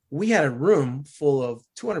 we had a room full of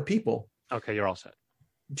 200 people. Okay, you're all set.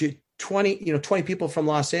 20 people from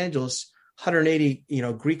Los Angeles, 180,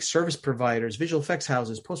 Greek service providers, visual effects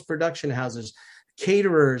houses, post-production houses,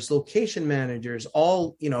 caterers, location managers,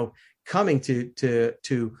 all, coming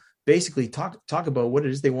to basically talk about what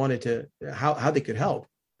it is they wanted to, how they could help.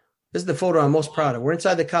 This is the photo I'm most proud of. We're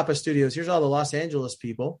inside the Kappa Studios. Here's all the Los Angeles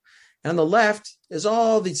people. And on the left is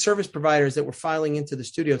all the service providers that were filing into the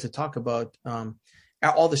studio to talk about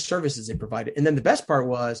all the services they provided. And then the best part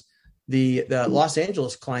was the Los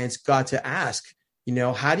Angeles clients got to ask,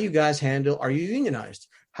 how do you guys handle, are you unionized?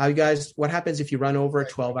 What happens if you run over a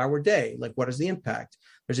 12-hour day? Like, what is the impact?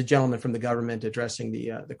 There's a gentleman from the government addressing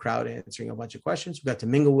the crowd, answering a bunch of questions. We got to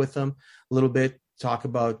mingle with them a little bit, talk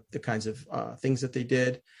about the kinds of things that they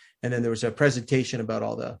did. And then there was a presentation about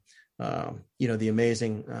all the, the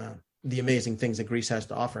amazing things that Greece has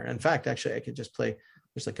to offer. In fact, actually, I could just play.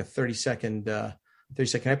 There's like a 30-second.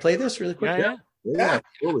 Can I play this really quick? Yeah,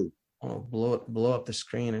 totally. I'll blow up the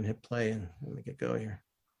screen and hit play and make it go here.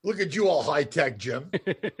 Look at you, all high tech, Jim.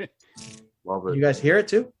 Love it. You guys hear it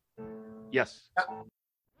too? Yes.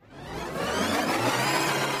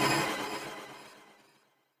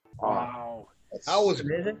 Wow. That was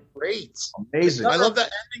amazing. Great. Amazing. I love that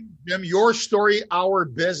ending, Jim. Your story, our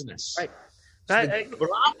business. Right.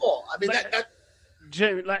 Bravo. I mean, that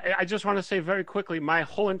Jim, I just want to say very quickly, my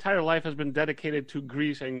whole entire life has been dedicated to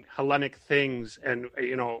Greece and Hellenic things. And,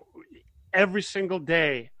 every single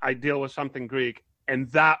day I deal with something Greek. And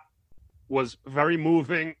that was very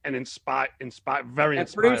moving and very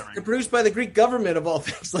inspiring. Produced by the Greek government, of all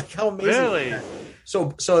things. Like, how amazing. Really?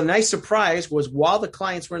 So a nice surprise was, while the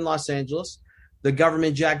clients were in Los Angeles, the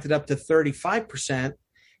government jacked it up to 35%.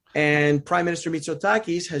 And Prime Minister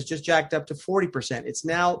Mitsotakis has just jacked up to 40%. It's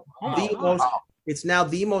now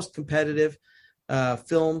the most competitive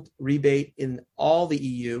filmed rebate in all the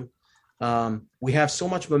EU. We have so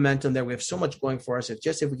much momentum there. We have so much going for us.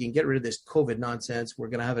 If we can get rid of this COVID nonsense, we're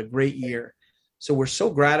going to have a great year. So we're so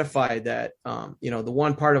gratified that, the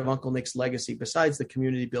one part of Uncle Nick's legacy, besides the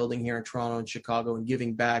community building here in Toronto and Chicago and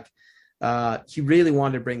giving back, he really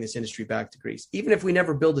wanted to bring this industry back to Greece. Even if we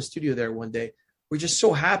never build a studio there one day, we're just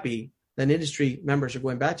so happy that industry members are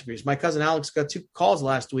going back to Greece. My cousin Alex got 2 calls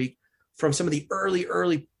last week from some of the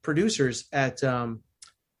early producers at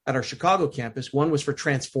our Chicago campus. One was for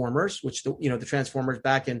Transformers, which the Transformers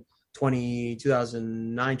back in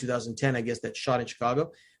 2009, 2010, I guess, that shot in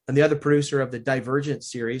Chicago, and the other producer of the Divergent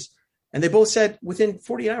series. And they both said within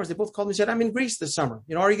 48 hours, they both called me and said, "I'm in Greece this summer.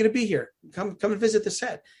 Are you going to be here? Come and visit the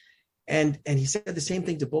set." And he said the same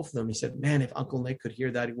thing to both of them. He said, "Man, if Uncle Nick could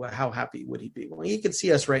hear that, how happy would he be?" Well, he can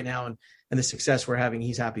see us right now and the success we're having.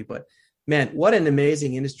 He's happy. But man, what an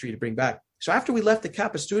amazing industry to bring back. So after we left the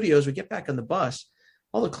Kappa Studios, we get back on the bus.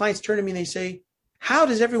 All the clients turn to me and they say, "How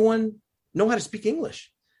does everyone know how to speak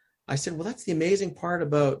English?" I said, "Well, that's the amazing part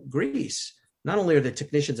about Greece. Not only are the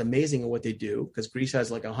technicians amazing at what they do, because Greece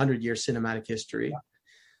has like 100-year cinematic history,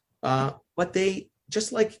 but they,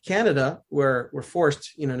 just like Canada, where we're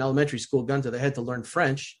forced, in elementary school, gun to the head, to learn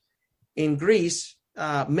French. In Greece,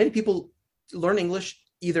 many people learn English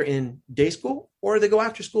either in day school or they go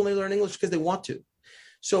after school and they learn English because they want to.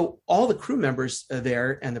 So all the crew members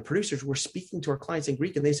there and the producers were speaking to our clients in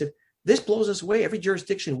Greek, and they said, this blows us away. Every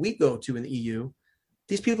jurisdiction we go to in the EU,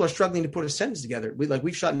 these people are struggling to put a sentence together.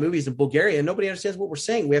 We've shot movies in Bulgaria and nobody understands what we're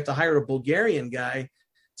saying. We have to hire a Bulgarian guy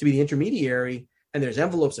to be the intermediary. And there's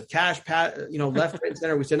envelopes of cash, left, right, and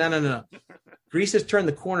center. We said, no. Greece has turned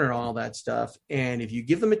the corner on all that stuff. And if you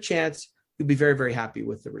give them a chance, you'll be very, very happy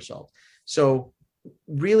with the result. So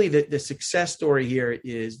really the success story here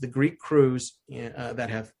is the Greek crews that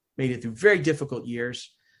have made it through very difficult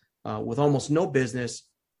years with almost no business.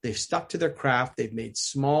 They've stuck to their craft. They've made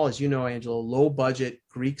small, as you know, Angelo, low budget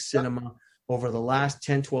Greek cinema over the last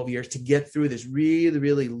 10, 12 years to get through this really,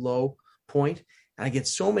 really low point. And I get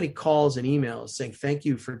so many calls and emails saying, "Thank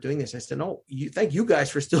you for doing this." I said, "No, thank you guys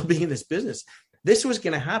for still being in this business. This was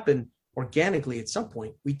going to happen organically at some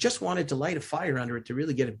point. We just wanted to light a fire under it to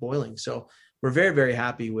really get it boiling." So we're very, very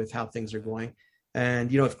happy with how things are going.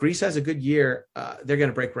 And, if Greece has a good year, they're going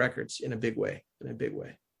to break records in a big way,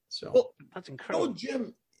 So that's incredible.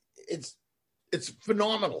 Jim, it's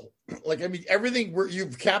phenomenal. Everything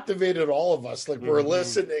you've captivated all of us. We're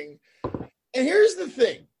listening. And here's the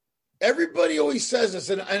thing. Everybody always says this,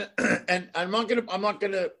 and I'm not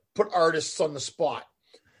gonna put artists on the spot.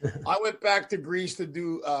 I went back to Greece to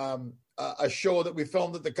do a show that we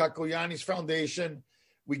filmed at the Kakoyannis Foundation.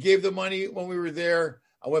 We gave the money when we were there.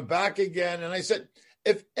 I went back again, and I said,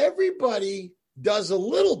 if everybody does a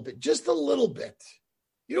little bit, just a little bit,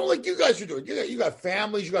 like you guys are doing, you got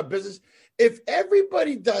families, you got business. If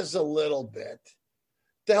everybody does a little bit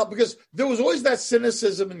to help, because there was always that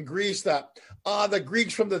cynicism in Greece that the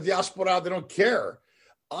Greeks from the diaspora, they don't care.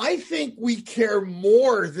 I think we care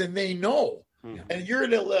more than they know. And you're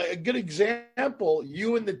a good example,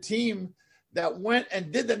 you and the team that went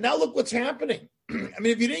and did that. Now look what's happening. I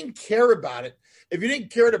mean, if you didn't care about it, if you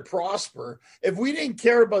didn't care to prosper, if we didn't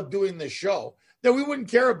care about doing the show, then we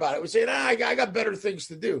wouldn't care about it. We'd say, I got better things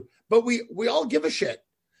to do. But we all give a shit.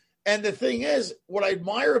 And the thing is, what I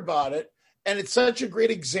admire about it, and it's such a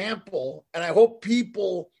great example, and I hope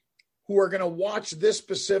people who are going to watch this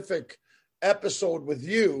specific episode with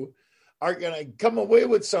you are going to come away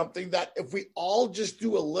with something that if we all just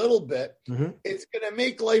do a little bit, it's going to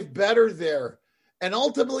make life better there. And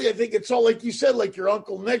ultimately, I think it's all like you said, like your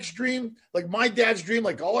Uncle Nick's dream, like my dad's dream,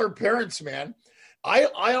 like all our parents, man. I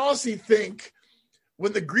honestly think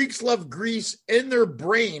when the Greeks left Greece, in their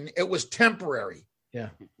brain, it was temporary. Yeah.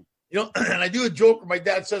 And I do a joke where my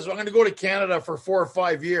dad says, well, I'm going to go to Canada for 4 or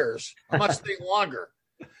 5 years. I'm not staying longer.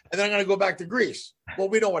 And then I'm going to go back to Greece. Well,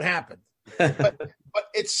 we know what happened. But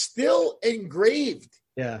it's still engraved.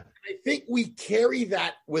 Yeah. I think we carry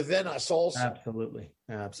that within us also. Absolutely.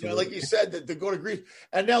 Like you said, that to go to Greece.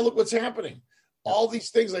 And now look what's happening. All these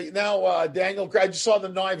things, like now Daniel, I just saw the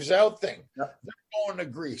Knives Out thing. Yep. They're going to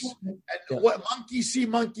Greece. And what monkey see,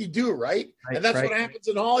 monkey do, right? And that's what happens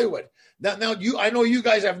in Hollywood. Now I know you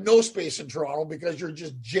guys have no space in Toronto because you're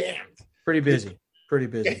just jammed. Pretty busy.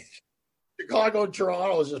 Chicago and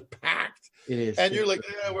Toronto is just packed. It is. And you're like,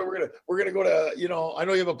 we're gonna go to, I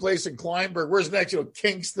know you have a place in Kleinburg. Where's next?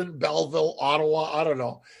 Kingston, Belleville, Ottawa. I don't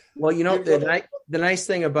know. Well, the nice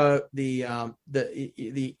thing about the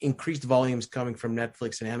increased volumes coming from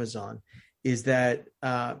Netflix and Amazon is that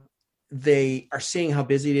they are seeing how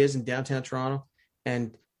busy it is in downtown Toronto,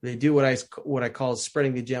 and they do what I call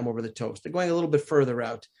spreading the gem over the toast. They're going a little bit further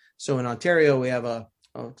out. So in Ontario, we have a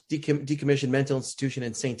decommissioned mental institution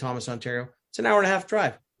in St. Thomas, Ontario. It's an 1.5-hour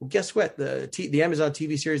drive. Well, guess what? The Amazon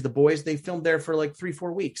TV series, The Boys, they filmed there for like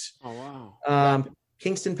 3-4 weeks. Oh, wow.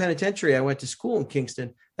 Kingston Penitentiary, I went to school in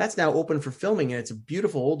Kingston. That's now open for filming, and it's a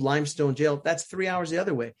beautiful old limestone jail. That's 3 hours the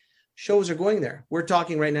other way. Shows are going there. We're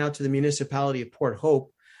talking right now to the municipality of Port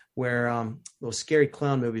Hope, where those scary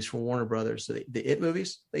clown movies from Warner Brothers, so the It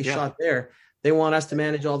movies, they shot there. They want us to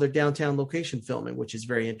manage all their downtown location filming, which is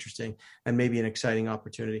very interesting and maybe an exciting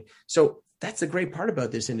opportunity. So that's the great part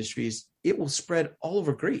about this industry is it will spread all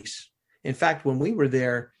over Greece. In fact, when we were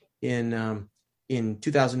there in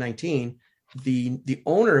 2019, the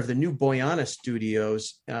owner of the new Boyana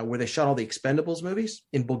Studios, where they shot all the Expendables movies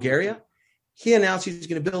in Bulgaria, he announced he was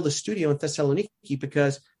going to build a studio in Thessaloniki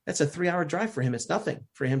because that's a 3-hour drive for him. It's nothing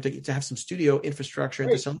for him to have some studio infrastructure in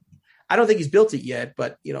Thessaloniki. I don't think he's built it yet,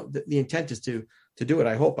 but the intent is to do it.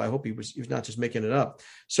 I hope he was not just making it up.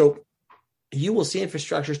 So you will see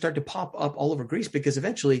infrastructure start to pop up all over Greece because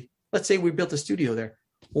eventually, let's say we built a studio there.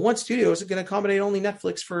 Well, one studio is going to accommodate only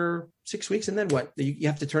Netflix for 6 weeks. And then what? You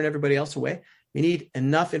have to turn everybody else away. You need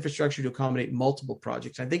enough infrastructure to accommodate multiple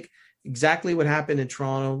projects. I think exactly what happened in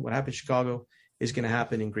Toronto, what happened in Chicago is going to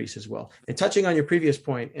happen in Greece as well. And touching on your previous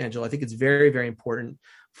point, Angela, I think it's very, very important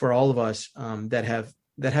for all of us that have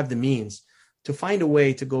the means to find a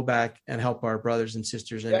way to go back and help our brothers and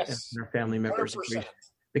sisters and our family members. 100%.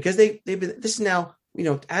 Because they've been, this is now,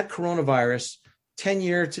 add coronavirus 10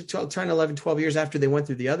 years to 10, 11, 12 years after they went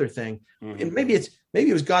through the other thing. Mm-hmm. And maybe it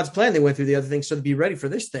was God's plan. They went through the other thing. So to be ready for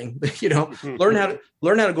this thing, learn how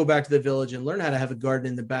to go back to the village and learn how to have a garden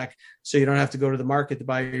in the back. So you don't have to go to the market to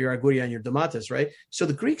buy your aguria and your tomates, right? So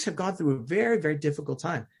the Greeks have gone through a very, very difficult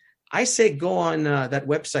time. I say, go on that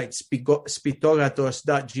website,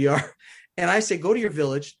 spitogatos.gr. And I say, go to your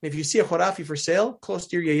village. If you see a horafi for sale close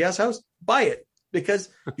to your yaya's house, buy it. Because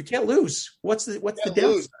you can't lose. What's the downside?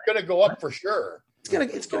 It's going to go up for sure. It's going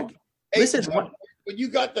to. Hey, listen, when you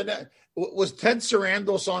got was Ted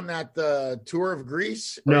Sarandos on that tour of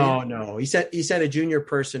Greece? No. He sent a junior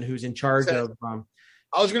person who's in charge of.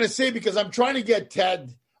 I was going to say because I'm trying to get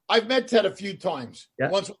Ted. I've met Ted a few times. Yeah.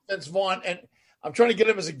 Once with Vince Vaughn, and I'm trying to get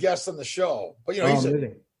him as a guest on the show. But he's one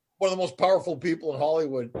of the most powerful people in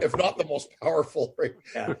Hollywood, if not the most powerful. Right?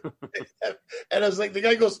 Yeah. And I was like, the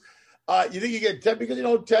guy goes. You think you get Ted? Because,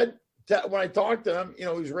 Ted, when I talked to him, he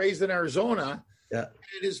was raised in Arizona. Yeah.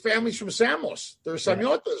 And his family's from Samos. They're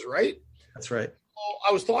Samiotas, right? That's right. So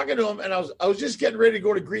I was talking to him, and I was just getting ready to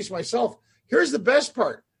go to Greece myself. Here's the best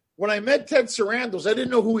part. When I met Ted Sarandos, I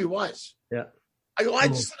didn't know who he was. Yeah. I go, I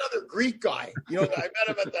just another Greek guy. I met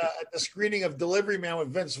him at the screening of Delivery Man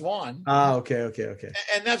with Vince Vaughn. Okay.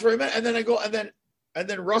 And that's where I met. And then I go, and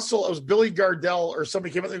then Russell, it was Billy Gardell or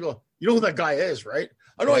somebody came up and go, you know who that guy is, right?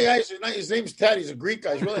 I know, yeah, his name's Ted. He's a Greek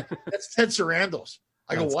guy. That's Ted Sarandos.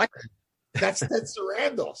 I go, what? That's Ted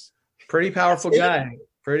Sarandos. Pretty powerful guy.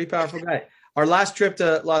 Our last trip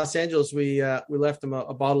to Los Angeles, we left him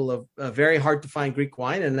a bottle of very hard to find Greek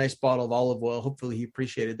wine and a nice bottle of olive oil. Hopefully he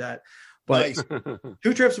appreciated that. But nice.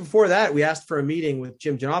 2 trips before that, we asked for a meeting with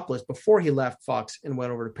Jim Giannopoulos before he left Fox and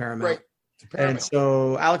went over to Paramount. Right. And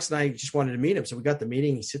so Alex and I just wanted to meet him. So we got the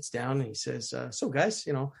meeting. He sits down and he says, so guys,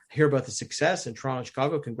 I hear about the success in Toronto,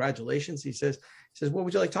 Chicago. Congratulations. He says, what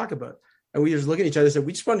would you like to talk about? And we just look at each other and said,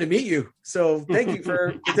 we just wanted to meet you. So thank you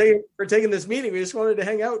for taking this meeting. We just wanted to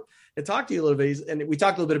hang out and talk to you a little bit. And we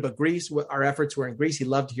talked a little bit about Greece, what our efforts were in Greece. He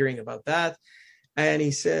loved hearing about that. And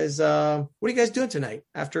he says, what are you guys doing tonight?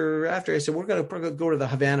 After I said, we're going to go to the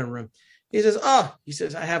Havana room. He says,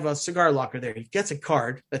 I have a cigar locker there. He gets a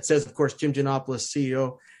card that says, of course, Jim Giannopoulos,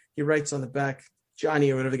 CEO. He writes on the back,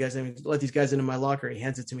 Johnny or whatever the guy's name is, let these guys into my locker. He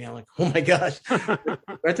hands it to me. I'm like, oh my gosh.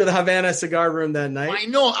 Went to the Havana cigar room that night. I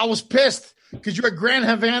know. I was pissed because you're at Grand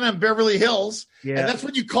Havana in Beverly Hills. Yeah. And that's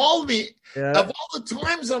when you called me. Yeah. Of all the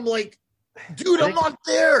times, I'm like, dude, I'm not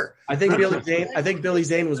there. I think Billy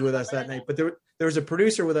Zane was with us that night. But there was a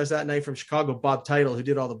producer with us that night from Chicago, Bob Title, who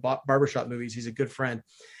did all the barbershop movies. He's a good friend.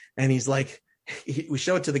 And he's like, we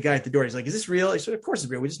show it to the guy at the door. He's like, is this real? I said, of course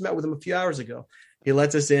it's real. We just met with him a few hours ago. He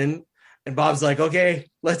lets us in. And Bob's like,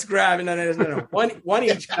 okay, let's grab it. No. One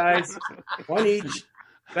each, guys. One each.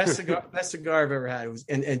 Best cigar I've ever had.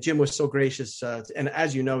 And Jim was so gracious. And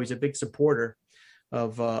as you know, he's a big supporter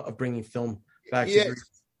of bringing film back to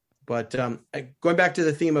Greece. But going back to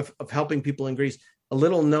the theme of helping people in Greece, a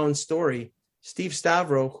little known story, Steve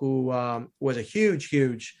Stavro, who was a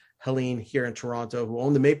huge Hellene here in Toronto, who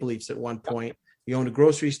owned the Maple Leafs at one point. He owned a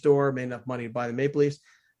grocery store, made enough money to buy the Maple Leafs.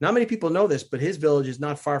 Not many people know this, but his village is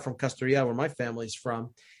not far from Castoria, where my family's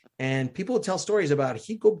from. And people would tell stories about it.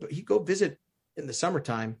 He'd go visit in the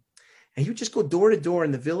summertime, and he would just go door to door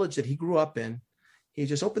in the village that he grew up in. He'd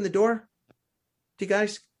just open the door. "Do you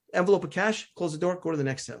guys, envelope of cash, close the door, go to the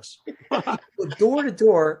next house." Go door to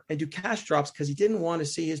door and do cash drops because he didn't want to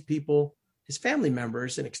see his people, his family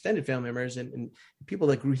members and extended family members and people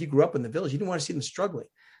that he grew up in the village. He didn't want to see them struggling.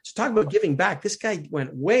 So talk about giving back. This guy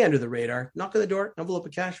went way under the radar, knock on the door, envelope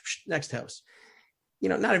of cash, next house.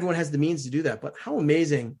 Not everyone has the means to do that, but how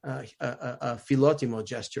amazing a Philotimo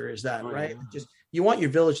gesture is that, right? Yeah. Just you want your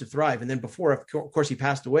village to thrive. And then before, of course, he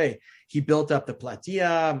passed away, he built up the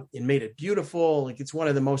Platia and made it beautiful. Like it's one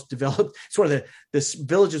of the most developed, it's one of the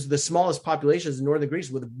villages, the smallest populations in northern Greece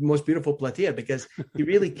with the most beautiful Platia because he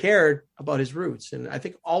really cared about his roots. And I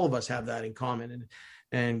think all of us have that in common.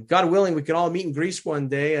 And God willing, we can all meet in Greece one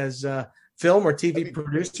day as film or TV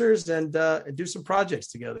producers and do some projects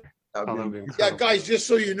together. Yeah, guys, just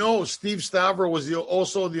so you know, Steve Stavro was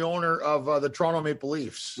also the owner of the Toronto Maple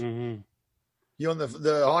Leafs. Mm-hmm. He owned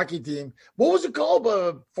the hockey team. What was it called?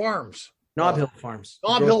 Farms. Nob Hill Farms.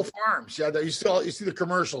 Nob Hill Farms. Yeah, you see the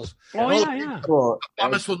commercials. Oh, yeah. I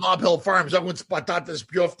mess with Nob Hill Farms. I went to patatas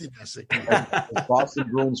pioftinas. As Boston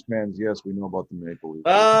Bruins fans, yes, we know about the Maple Leafs.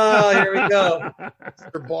 Oh, here we go.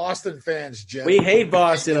 They're Boston fans, Jim. We hate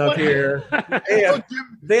Boston up here.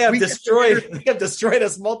 They have destroyed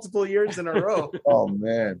us multiple years in a row. Oh,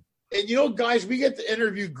 man. And, guys, we get to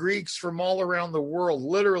interview Greeks from all around the world,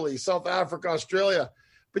 literally South Africa, Australia.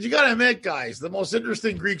 But you got to admit, guys, the most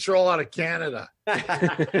interesting Greeks are all out of Canada. You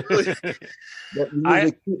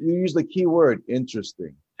use the key word,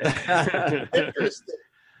 interesting. Interesting.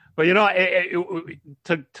 But,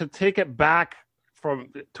 to take it back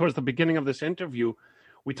towards the beginning of this interview,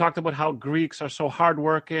 we talked about how Greeks are so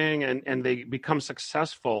hardworking and they become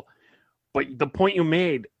successful. But the point you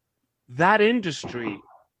made, that industry,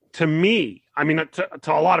 to me, I mean,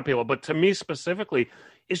 to a lot of people, but to me specifically,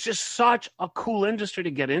 it's just such a cool industry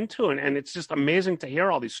to get into. And it's just amazing to hear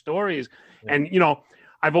all these stories. Yeah. And,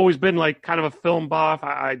 I've always been like kind of a film buff.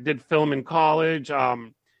 I did film in college.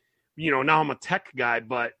 Now I'm a tech guy,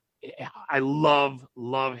 but I love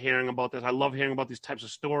hearing about this. I love hearing about these types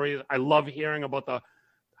of stories. I love hearing about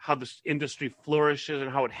how this industry flourishes and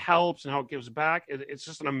how it helps and how it gives back. It's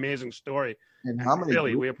just an amazing story. And how many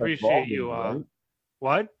really, we appreciate you. Right?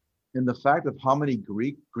 What? And the fact of how many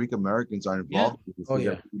Greek Americans are involved.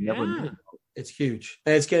 Yeah. It's huge.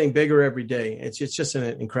 And it's getting bigger every day. It's just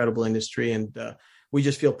an incredible industry. And we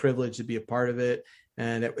just feel privileged to be a part of it.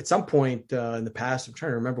 And at some point in the past, I'm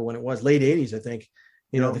trying to remember when it was, late 80s, I think,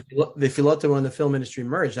 the Philotimo and the film industry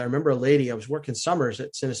merged. I remember a lady, I was working summers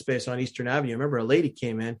at Cinespace on Eastern Avenue. I remember a lady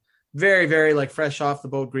came in, very, very like fresh off the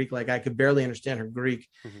boat Greek. Like I could barely understand her Greek.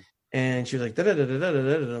 Mm-hmm. And she was like,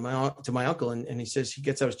 to my uncle. And he says, he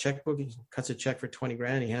gets out his checkbook, he cuts a check for 20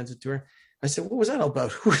 grand. He hands it to her. I said, what was that all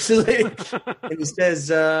about? Who's the lady? And he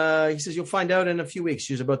says, you'll find out in a few weeks.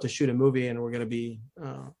 She was about to shoot a movie and we're going to be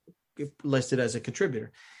listed as a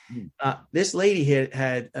contributor. This lady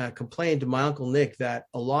had complained to my Uncle Nick that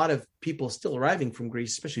a lot of people still arriving from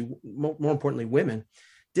Greece, especially more importantly, women,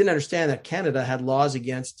 didn't understand that Canada had laws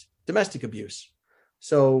against domestic abuse.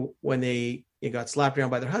 So when they got slapped around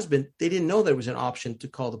by their husband, they didn't know there was an option to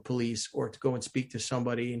call the police or to go and speak to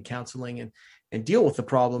somebody in counseling and deal with the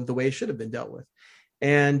problem the way it should have been dealt with.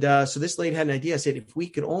 And so this lady had an idea. I said, if we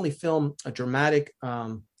could only film a dramatic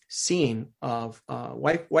scene of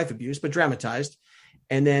wife abuse, but dramatized,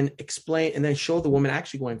 and then explain and then show the woman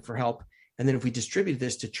actually going for help. And then if we distribute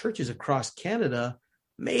this to churches across Canada,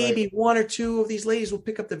 maybe one or two of these ladies will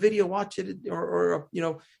pick up the video, watch it, or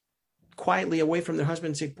quietly away from their husband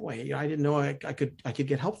and say, boy, I didn't know I could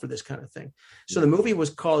get help for this kind of thing. So the movie was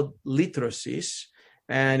called Litrosis,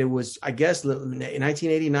 and it was, I guess, in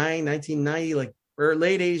 1989, 1990, like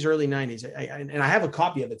late 80s, early 90s. And I have a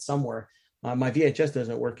copy of it somewhere. My VHS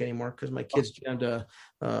doesn't work anymore because my kids jammed a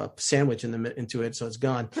sandwich into it, so it's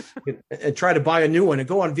gone. And try to buy a new one and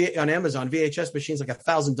go on Amazon. VHS machines like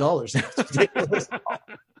 $1,000. It's ridiculous.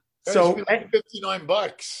 So like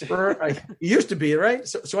 $59. It used to be, right?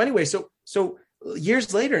 So anyway, so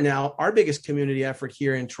years later now, our biggest community effort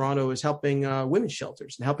here in Toronto is helping women's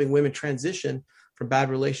shelters and helping women transition from bad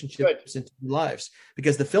relationships into new lives.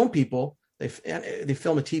 Because the film people, they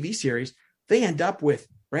film a TV series, they end up with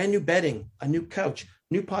brand new bedding, a new couch,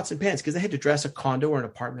 new pots and pans, because they had to dress a condo or an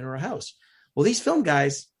apartment or a house. Well, these film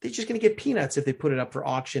guys, they're just going to get peanuts if they put it up for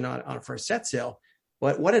auction for a set sale.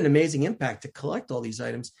 But what an amazing impact to collect all these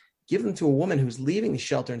items, give them to a woman who's leaving the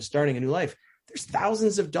shelter and starting a new life. There's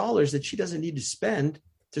thousands of dollars that she doesn't need to spend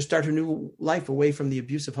to start her new life away from the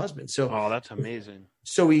abusive husband. So, that's amazing.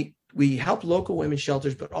 So we help local women's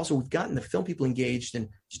shelters, but also we've gotten the film people engaged in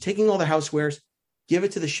just taking all their housewares, give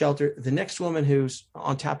it to the shelter. The next woman who's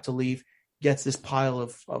on tap to leave gets this pile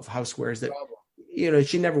of housewares that,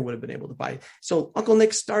 she never would have been able to buy. So Uncle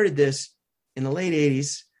Nick started this in the late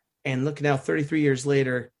 80s, and look now, 33 years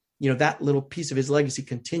later, that little piece of his legacy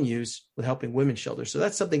continues with helping women's shelters. So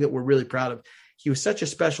that's something that we're really proud of. He was such a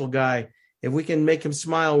special guy. If we can make him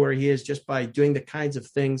smile where he is just by doing the kinds of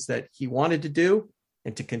things that he wanted to do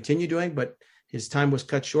and to continue doing, but his time was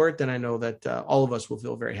cut short, then I know that all of us will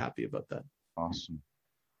feel very happy about that. Awesome.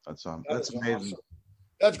 That's amazing. Awesome.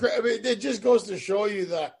 That's great. I mean, it just goes to show you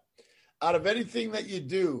that out of anything that you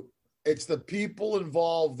do, it's the people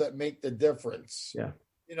involved that make the difference. Yeah.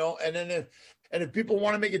 And then if people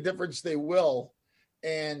want to make a difference, they will.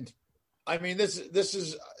 And I mean, this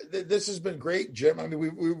has been great, Jim. I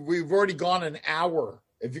mean, we've already gone an hour,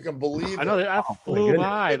 if you can believe it. I know that flew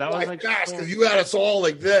by. That was like fast because you had us all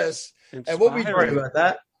like this. Inspiring. And what we Sorry about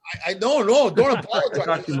that. I don't apologize.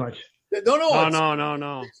 Not too much.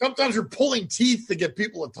 No. Sometimes you're pulling teeth to get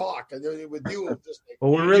people to talk. And with you, it's just like,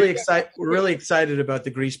 well, we're really excited. We're really excited about the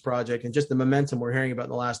Greece project and just the momentum we're hearing about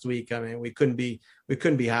in the last week. I mean, we couldn't be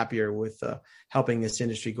happier with helping this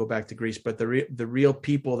industry go back to Greece. But the real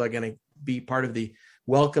people that are going to be part of the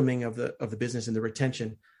welcoming of the business and the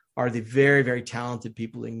retention are the very, very talented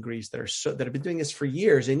people in Greece that have been doing this for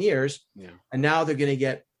years and years. Yeah. And now they're going to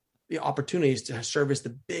get the opportunities to service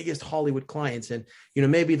the biggest Hollywood clients. And,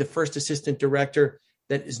 maybe the first assistant director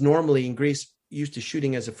that is normally in Greece used to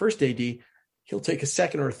shooting as a first AD, he'll take a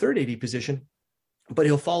second or a third AD position, but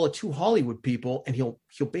he'll follow two Hollywood people and he'll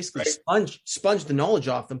basically sponge the knowledge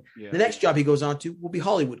off them. Yeah. The next job he goes on to will be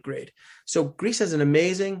Hollywood grade. So Greece has an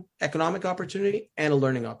amazing economic opportunity and a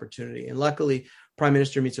learning opportunity. And luckily, Prime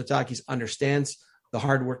Minister Mitsotakis understands the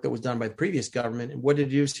hard work that was done by the previous government. And what did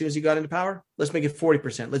he do as soon as he got into power? Let's make it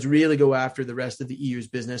 40%. Let's really go after the rest of the EU's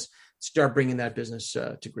business, start bringing that business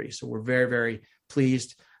to Greece. So we're very, very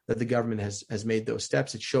pleased that the government has made those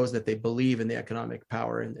steps. It shows that they believe in the economic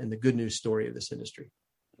power and the good news story of this industry.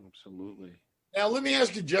 Absolutely. Now, let me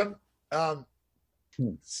ask you, Jim,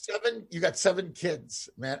 you got 7 kids,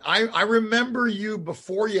 man. I remember you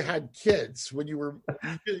before you had kids when you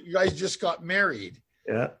guys just got married.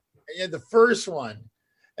 Yeah. And you had the first one.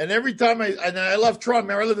 And every time I left Toronto,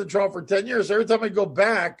 man, I lived in Toronto for 10 years. Every time I go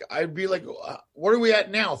back, I'd be like, what are we at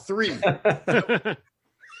now? 3.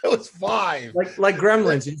 It was 5. Like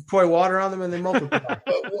gremlins. You pour water on them and they multiply.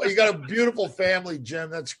 You got a beautiful family, Jim.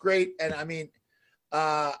 That's great. And I mean,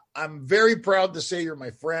 I'm very proud to say you're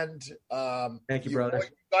my friend. Thank you, brother.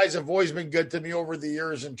 You guys have always been good to me over the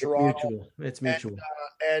years in Toronto. It's mutual.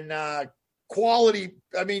 And quality.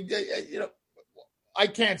 I mean, I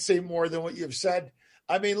can't say more than what you've said.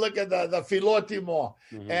 I mean, look at the Philotimo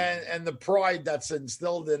and the pride that's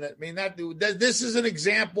instilled in it. I mean, this is an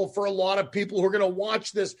example for a lot of people who are going to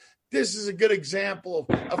watch this. This is a good example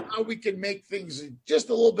of how we can make things just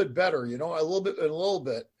a little bit better, you know, a little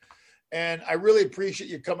bit. And I really appreciate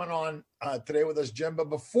you coming on today with us, Jim. But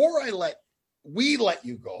before we let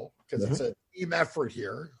you go, because it's a team effort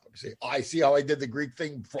here. I see how I did the Greek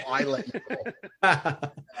thing before I let you go.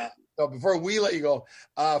 So before we let you go,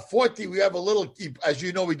 Forti, we have a little, as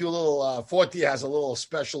you know, we do a little, Forti has a little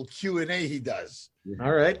special Q&A he does.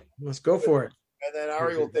 All right, let's go for it. And then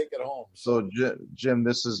Ari will take it home. So, Jim,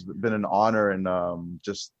 this has been an honor and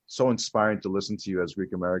just so inspiring to listen to you as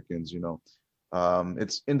Greek Americans. You know,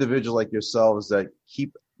 it's individuals like yourselves that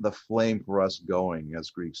keep the flame for us going as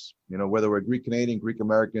Greeks. You know, whether we're Greek Canadian, Greek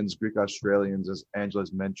Americans, Greek Australians, as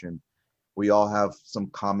Angela's mentioned, we all have some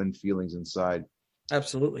common feelings inside.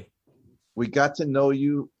 Absolutely. We got to know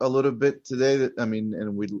you a little bit today.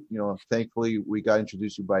 And we, you know, thankfully we got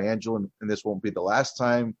introduced to you by Angelo, and this won't be the last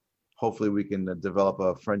time. Hopefully we can develop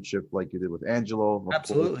a friendship like you did with Angelo.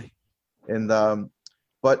 Absolutely. And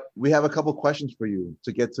but we have a couple questions for you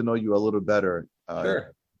to get to know you a little better.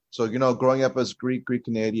 Sure. So, you know, growing up as Greek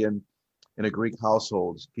Canadian in a Greek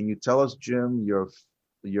household, can you tell us, Jim,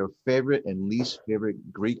 your favorite and least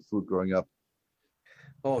favorite Greek food growing up?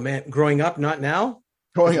 Oh man, growing up, not now.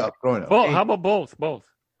 Growing up. Well, how about both? Both.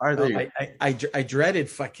 I dreaded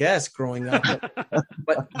fakes growing up,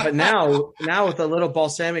 but now with a little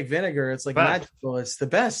balsamic vinegar, it's like magical. It's the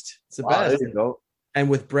best. It's the best. There you go. And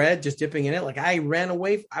with bread, just dipping in it, like I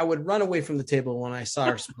would run away from the table when I saw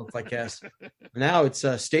her smoke fakes. Now it's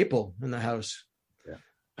a staple in the house. Yeah,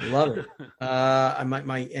 I love it.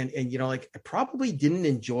 And you know, like I probably didn't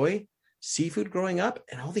enjoy seafood growing up,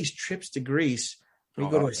 and all these trips to Greece. When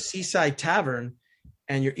you go to a seaside tavern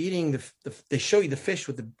and you're eating they show you the fish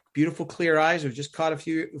with the beautiful clear eyes, or just caught a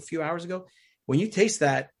few hours ago. When you taste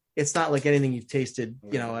that, it's not like anything you've tasted,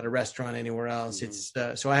 you know, at a restaurant anywhere else. It's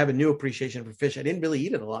so I have a new appreciation for fish. I didn't really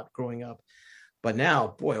eat it a lot growing up, but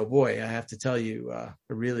now, boy, oh boy, I have to tell you, I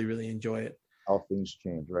really, really enjoy it. How things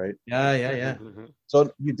change, right? Yeah.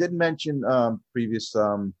 So you did mention previous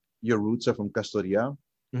your roots are from Kastoria.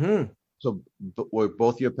 Mm-hmm. So were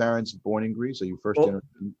both your parents born in Greece? Are you first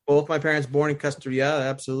generation? Both my parents born in Kastoria,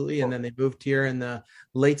 absolutely, and then they moved here in the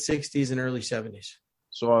late 60s and early 70s.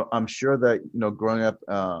 So I'm sure that, you know, growing up,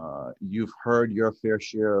 you've heard your fair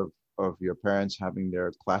share of your parents having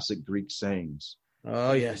their classic Greek sayings.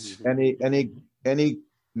 Oh yes. Any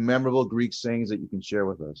memorable Greek sayings that you can share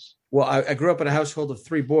with us? Well, I grew up in a household of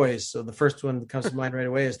 3 boys, so the first one that comes to mind right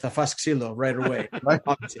away is Tafas Xilo, right away.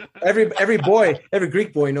 Every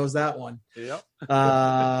Greek boy knows that one. Yep.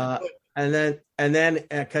 And then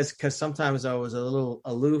because sometimes I was a little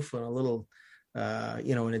aloof and a little,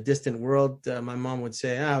 you know, in a distant world, my mom would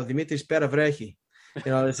say, Dimitris Peravrechi.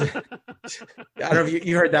 You know, I don't know if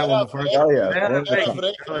you heard that one before. Oh yeah.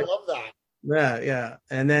 I love that. Yeah.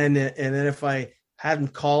 And then if I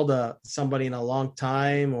hadn't called somebody in a long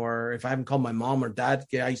time, or if I haven't called my mom or dad,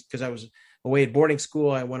 because I was away at boarding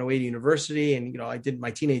school, I went away to university, and, you know,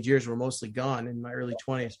 my teenage years were mostly gone in my early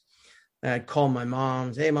 20s. And I'd call my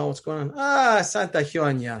mom, say, hey, Mom, what's going on? Santa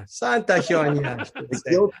Hionia. The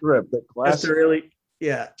guilt trip, the classic.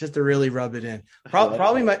 Just to really rub it in.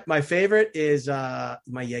 Probably my favorite is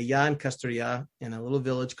my yaya in Kastoria, in a little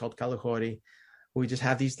village called Kalahori. We just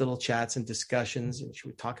have these little chats and discussions, and she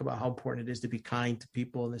would talk about how important it is to be kind to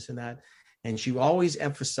people and this and that. And she always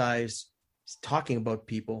emphasized talking about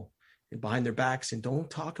people and behind their backs, and don't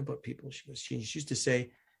talk about people. She used to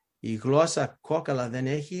say, "I glossa kokala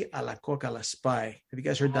denehi ala kokala spy." Have you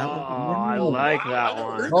guys heard that one? Oh, I like that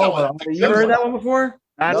one. You ever heard that one before?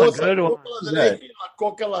 That's a good one.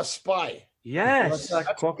 Kokala spy. Yes.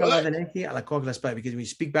 Because when you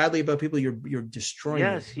speak badly about people, you're destroying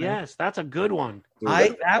them. Right? Yes, that's a good one.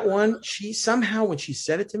 That one, she somehow, when she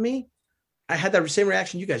said it to me, I had that same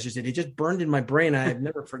reaction you guys just did. It just burned in my brain. I have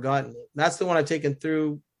never forgotten it. That's the one I've taken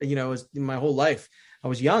through, you know, my whole life. I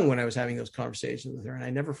was young when I was having those conversations with her, and I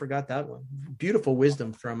never forgot that one. Beautiful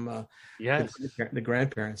wisdom from the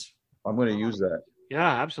grandparents. I'm going to use that.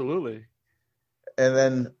 Yeah, absolutely. And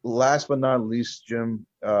then last but not least, Jim,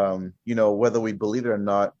 you know, whether we believe it or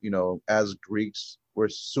not, you know, as Greeks, we're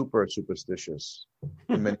super superstitious.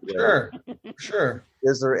 In many ways. Sure.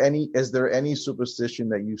 Is there any superstition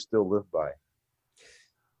that you still live by?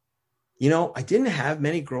 You know, I didn't have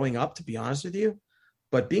many growing up, to be honest with you,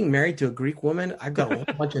 but being married to a Greek woman, I've got a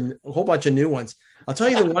whole bunch of new ones. I'll tell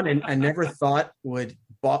you the one I never thought would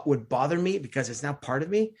bother me, because it's now part of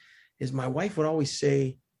me, is my wife would always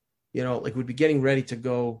say, like we'd be getting ready to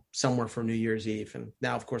go somewhere for New Year's Eve. And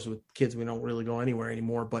now, of course, with kids, we don't really go anywhere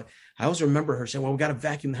anymore. But I always remember her saying, well, we got to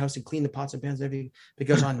vacuum the house and clean the pots and pans and everything,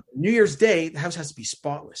 because on New Year's Day, the house has to be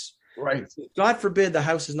spotless. Right. God forbid the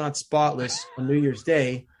house is not spotless on New Year's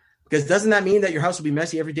Day, because doesn't that mean that your house will be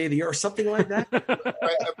messy every day of the year or something like that?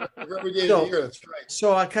 Every day of the year, that's right.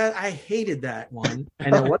 So I hated that one.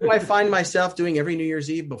 And then what do I find myself doing every New Year's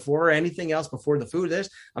Eve before anything else, before the food is?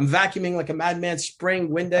 I'm vacuuming like a madman, spraying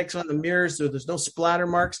Windex on the mirrors so there's no splatter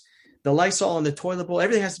marks, the Lysol on the toilet bowl.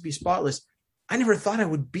 Everything has to be spotless. I never thought I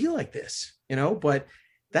would be like this, but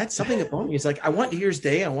that's something about me. It's like, I want New Year's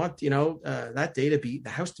Day. I want, that day the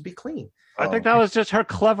house to be clean. I think that was just her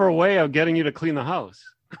clever way of getting you to clean the house.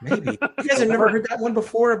 Maybe. You guys have never heard that one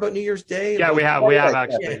before about New Year's Day? Yeah, we have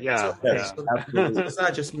actually. Yeah. So it's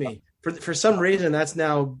not just me. For some reason, that's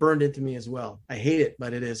now burned into me as well. I hate it,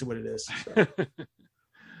 but it is what it is. So.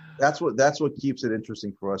 That's what keeps it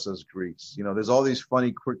interesting for us as Greeks. There's all these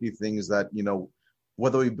funny, quirky things that,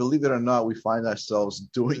 whether we believe it or not, we find ourselves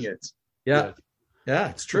doing it. Yeah. Yeah,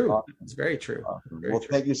 it's true. It's very true. Very true.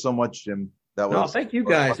 Thank you so much, Jim. Thank you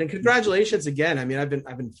guys. And congratulations again. I mean, I've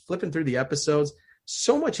been flipping through the episodes.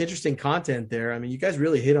 So much interesting content there. I mean, you guys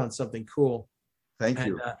really hit on something cool. Thank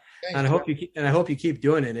you. And I hope you keep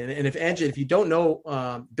doing it. And if you don't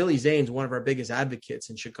know, Billy Zane's one of our biggest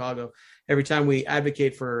advocates in Chicago. Every time we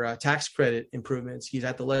advocate for tax credit improvements, he's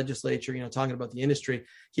at the legislature, talking about the industry.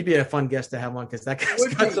 He'd be a fun guest to have on, because that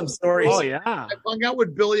guy's got some stories. Oh yeah, I hung out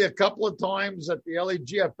with Billy a couple of times at the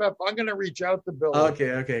LAGFF. I'm going to reach out to Billy. Okay.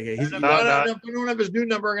 If I don't have his new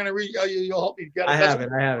number, I'm going to reach. You'll help me get it. I have it.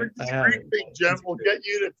 Great thing, Jim. We'll get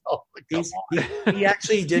you to tell him. He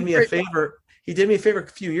actually did me a favor. He did me a favor a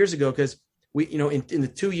few years ago, because we, in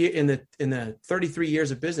the 33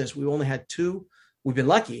 years of business, we only had two. We've been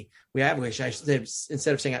lucky.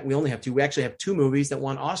 Instead of saying we only have two, we actually have two movies that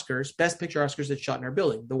won Oscars, Best Picture Oscars, that shot in our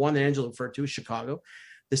building. The one that Angela referred to is Chicago.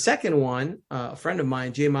 The second one, a friend of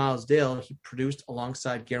mine, J. Miles Dale, he produced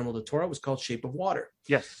alongside Guillermo del Toro, was called Shape of Water.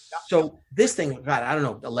 Yes. So this thing got, I don't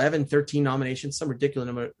know, 11, 13 nominations, some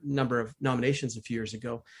ridiculous number of nominations a few years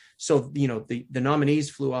ago. So, the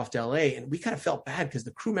nominees flew off to LA, and we kind of felt bad because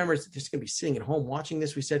the crew members are just going to be sitting at home watching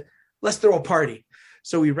this. We said, let's throw a party.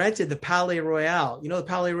 So we rented the Palais Royale. The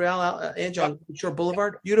Palais Royale, on Shore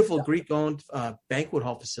Boulevard, beautiful Greek-owned banquet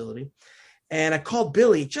hall facility. And I called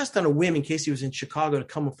Billy just on a whim, in case he was in Chicago, to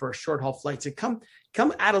come for a short haul flight. Said, come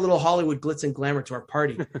add a little Hollywood glitz and glamour to our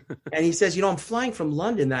party. And he says, I'm flying from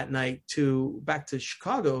London that night back to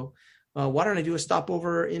Chicago. Why don't I do a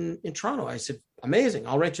stopover in Toronto? I said, amazing.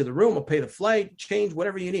 I'll rent you the room. I'll pay the flight, change,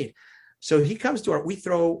 whatever you need. So he comes to we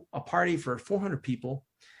throw a party for 400 people.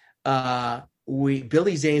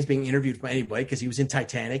 Billy Zane's being interviewed by anybody, because he was in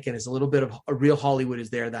Titanic, and it's a little bit of a real Hollywood is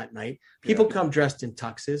there that night. People come dressed in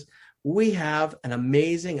tuxes. We have an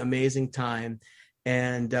amazing, amazing time.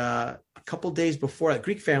 And a couple days before that,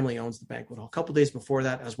 Greek family owns the banquet hall. A couple days before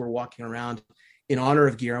that, as we're walking around, in honor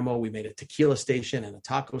of Guillermo, we made a tequila station and a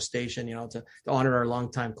taco station, to honor our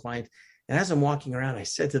longtime client. And as I'm walking around, I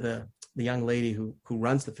said to the young lady who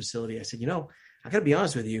runs the facility, I said, I got to be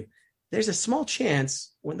honest with you. There's a small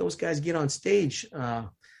chance when those guys get on stage in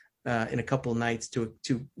a couple of nights to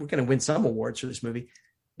we're going to win some awards for this movie,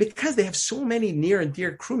 because they have so many near and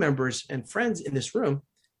dear crew members and friends in this room.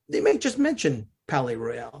 They may just mention Palais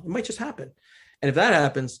Royale. It might just happen. And if that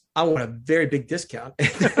happens, I want a very big discount.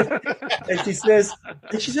 And she says,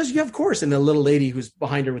 yeah, of course. And the little lady who's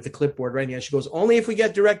behind her with the clipboard right now, she goes, only if we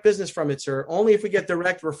get direct business from it, sir. Only if we get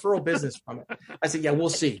direct referral business from it. I said, yeah, we'll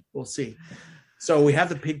see. So we have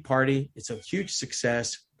the big party. It's a huge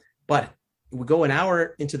success, but we go an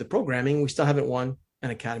hour into the programming. We still haven't won an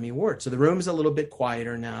Academy Award. So the room is a little bit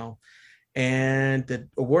quieter now. And the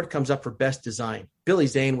award comes up for Best Design. Billy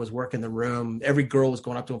Zane was working the room. Every girl was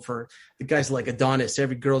going up to him the guy's like Adonis.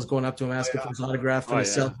 Every girl's going up to him, asking for his autograph and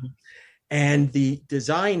his selfie. And the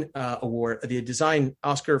design award, the design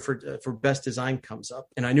Oscar for Best Design comes up.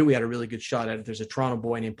 And I knew we had a really good shot at it. There's a Toronto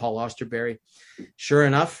boy named Paul Osterberry. Sure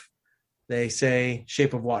enough, they say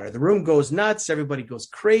Shape of Water. The room goes nuts. Everybody goes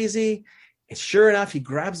crazy. And sure enough, he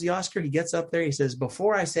grabs the Oscar. He gets up there. He says,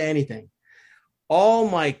 before I say anything, all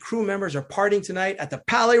my crew members are partying tonight at the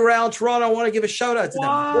Palais Royale in Toronto. I want to give a shout out to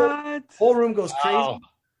them. Whole room goes crazy. Wow.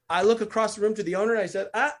 I look across the room to the owner. And I said,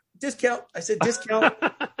 discount. I said, discount.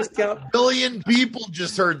 A billion people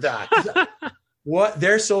just heard that. What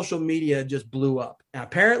their social media just blew up. Now,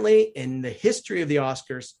 apparently, in the history of the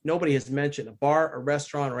Oscars, nobody has mentioned a bar, a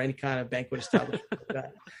restaurant, or any kind of banquet establishment like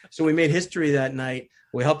that. So we made history that night.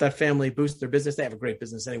 We helped that family boost their business. They have a great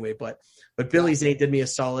business anyway, but Billy Zane did me a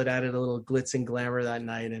solid, added a little glitz and glamour that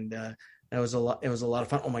night, and It was a lot. It was a lot of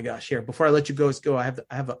fun. Oh my gosh! Here, before I let you go, I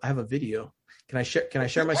have a video. Can I share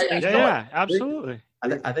my screen? Yeah, absolutely.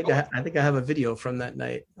 I think I have a video from that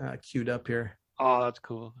night queued up here. Oh, that's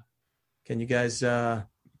cool. Can you guys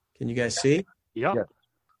see? Yeah.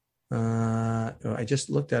 I just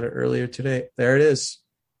looked at it earlier today. There it is.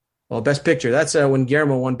 Well, best picture. That's when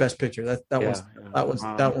Guillermo won best picture. That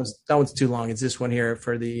one's too long. It's this one here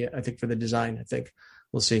for the design. I think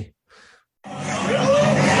we'll see.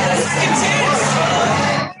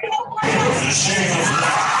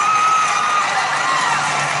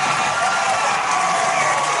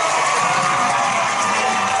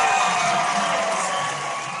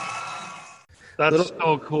 That's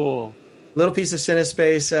so cool. Little piece of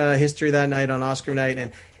CineSpace history that night on Oscar night,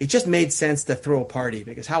 and it just made sense to throw a party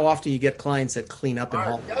because how often you get clients that clean up and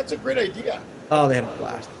haul. Yeah, that's a great idea. Oh, they had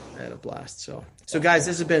a blast. So guys,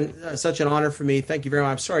 this has been such an honor for me. Thank you very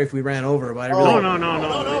much. I'm sorry if we ran over, but I really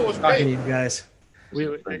no. It was talking great. to you guys.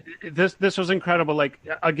 This was incredible. Like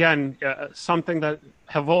again, something that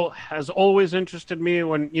has always interested me.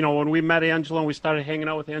 When we met Angelo and we started hanging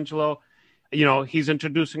out with Angelo, he's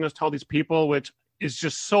introducing us to all these people, which is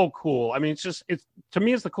just so cool. I mean, it's to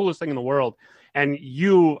me, it's the coolest thing in the world. And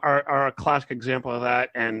you are a classic example of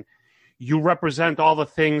that. And you represent all the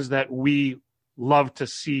things that we love to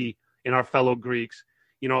see in our fellow Greeks.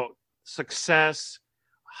 Success,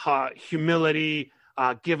 humility,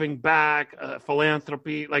 giving back,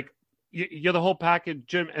 philanthropy. Like you're the whole package,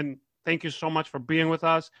 Jim. And thank you so much for being with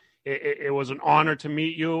us. It was an honor to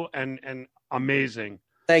meet you and amazing.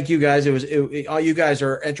 Thank you guys. All you guys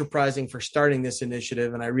are enterprising for starting this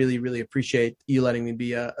initiative, and I really, really appreciate you letting me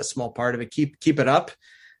be a small part of it. Keep it up,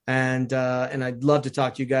 and I'd love to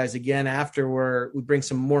talk to you guys again after we bring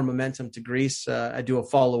some more momentum to Greece. I do a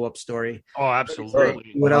follow-up story. Oh,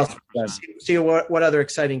 absolutely. What else? See what other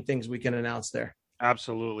exciting things we can announce there.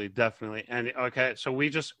 Absolutely, definitely. And okay, so we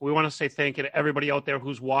want to say thank you to everybody out there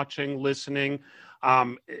who's watching, listening.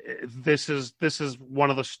 This is one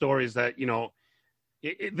of the stories that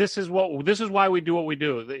this is why we do what we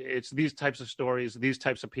do. It's these types of stories, these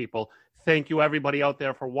types of people. Thank you, everybody out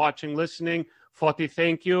there, for watching, listening. Foti,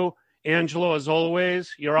 thank you. Angelo, as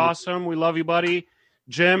always, you're awesome. We love you, buddy.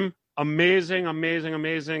 Jim, amazing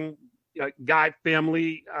guy,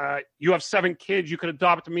 family. You have 7 kids. You could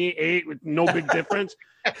adopt me 8 with no big difference.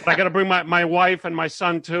 But I got to bring my wife and my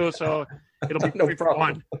son too, so it'll be no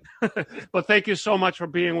problem. fun. But thank you so much for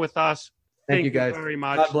being with us. Thank you guys very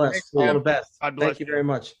much. God bless. Thanks, all the best. God bless. Thank you very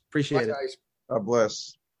much. Appreciate it. Guys. God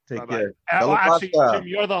bless. Take Bye-bye. care. Actually, Jim,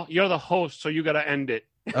 you're the host, so you got to end it.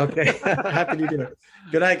 Okay. Happy to do it.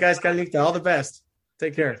 Good night, guys. All the best.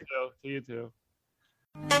 Take care. See you too.